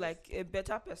better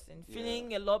person,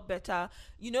 feeling a lot better.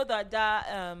 You know that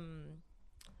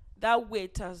that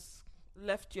weight has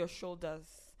left your shoulders.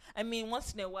 I mean,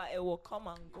 once in a while it will come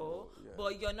and go,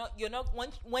 but you're not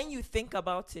when you think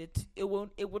about it, it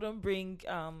wouldn't bring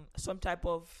some type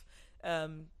of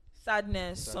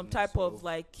sadness, some type of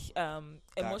like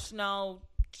emotional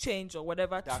change or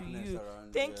whatever to you.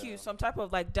 Thank you. Some type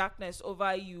of like darkness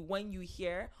over you when you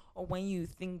hear or when you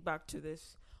think back to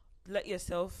this. Let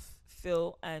yourself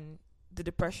feel, and the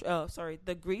depression,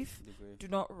 the grief. Do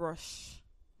not rush.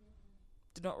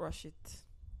 Do not rush it.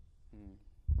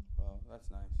 Wow, that's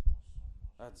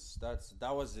nice.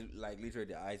 That was like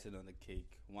literally the icing on the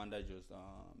cake. Wanda just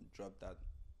dropped that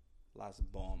last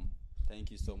bomb.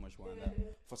 Thank you so much, Wanda,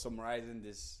 for summarizing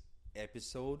this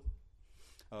episode.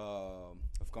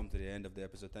 I've come to the end of the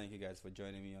episode. Thank you guys for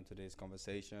joining me on today's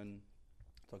conversation,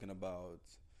 talking about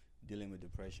dealing with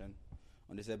depression.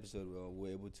 On this episode,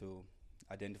 we're able to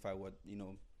identify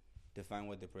define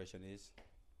what depression is,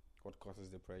 what causes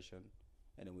depression,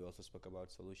 and then we also spoke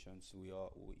about solutions. We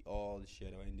all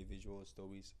shared our individual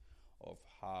stories of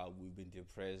how we've been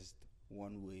depressed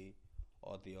one way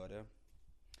or the other,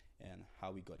 and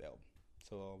how we got help.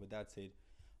 So with that said,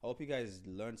 I hope you guys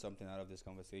learned something out of this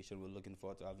conversation. We're looking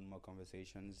forward to having more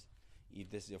conversations. If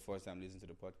this is your first time listening to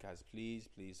the podcast, please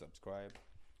subscribe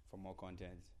for more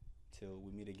content. Till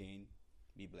we meet again,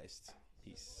 be blessed.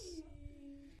 Peace.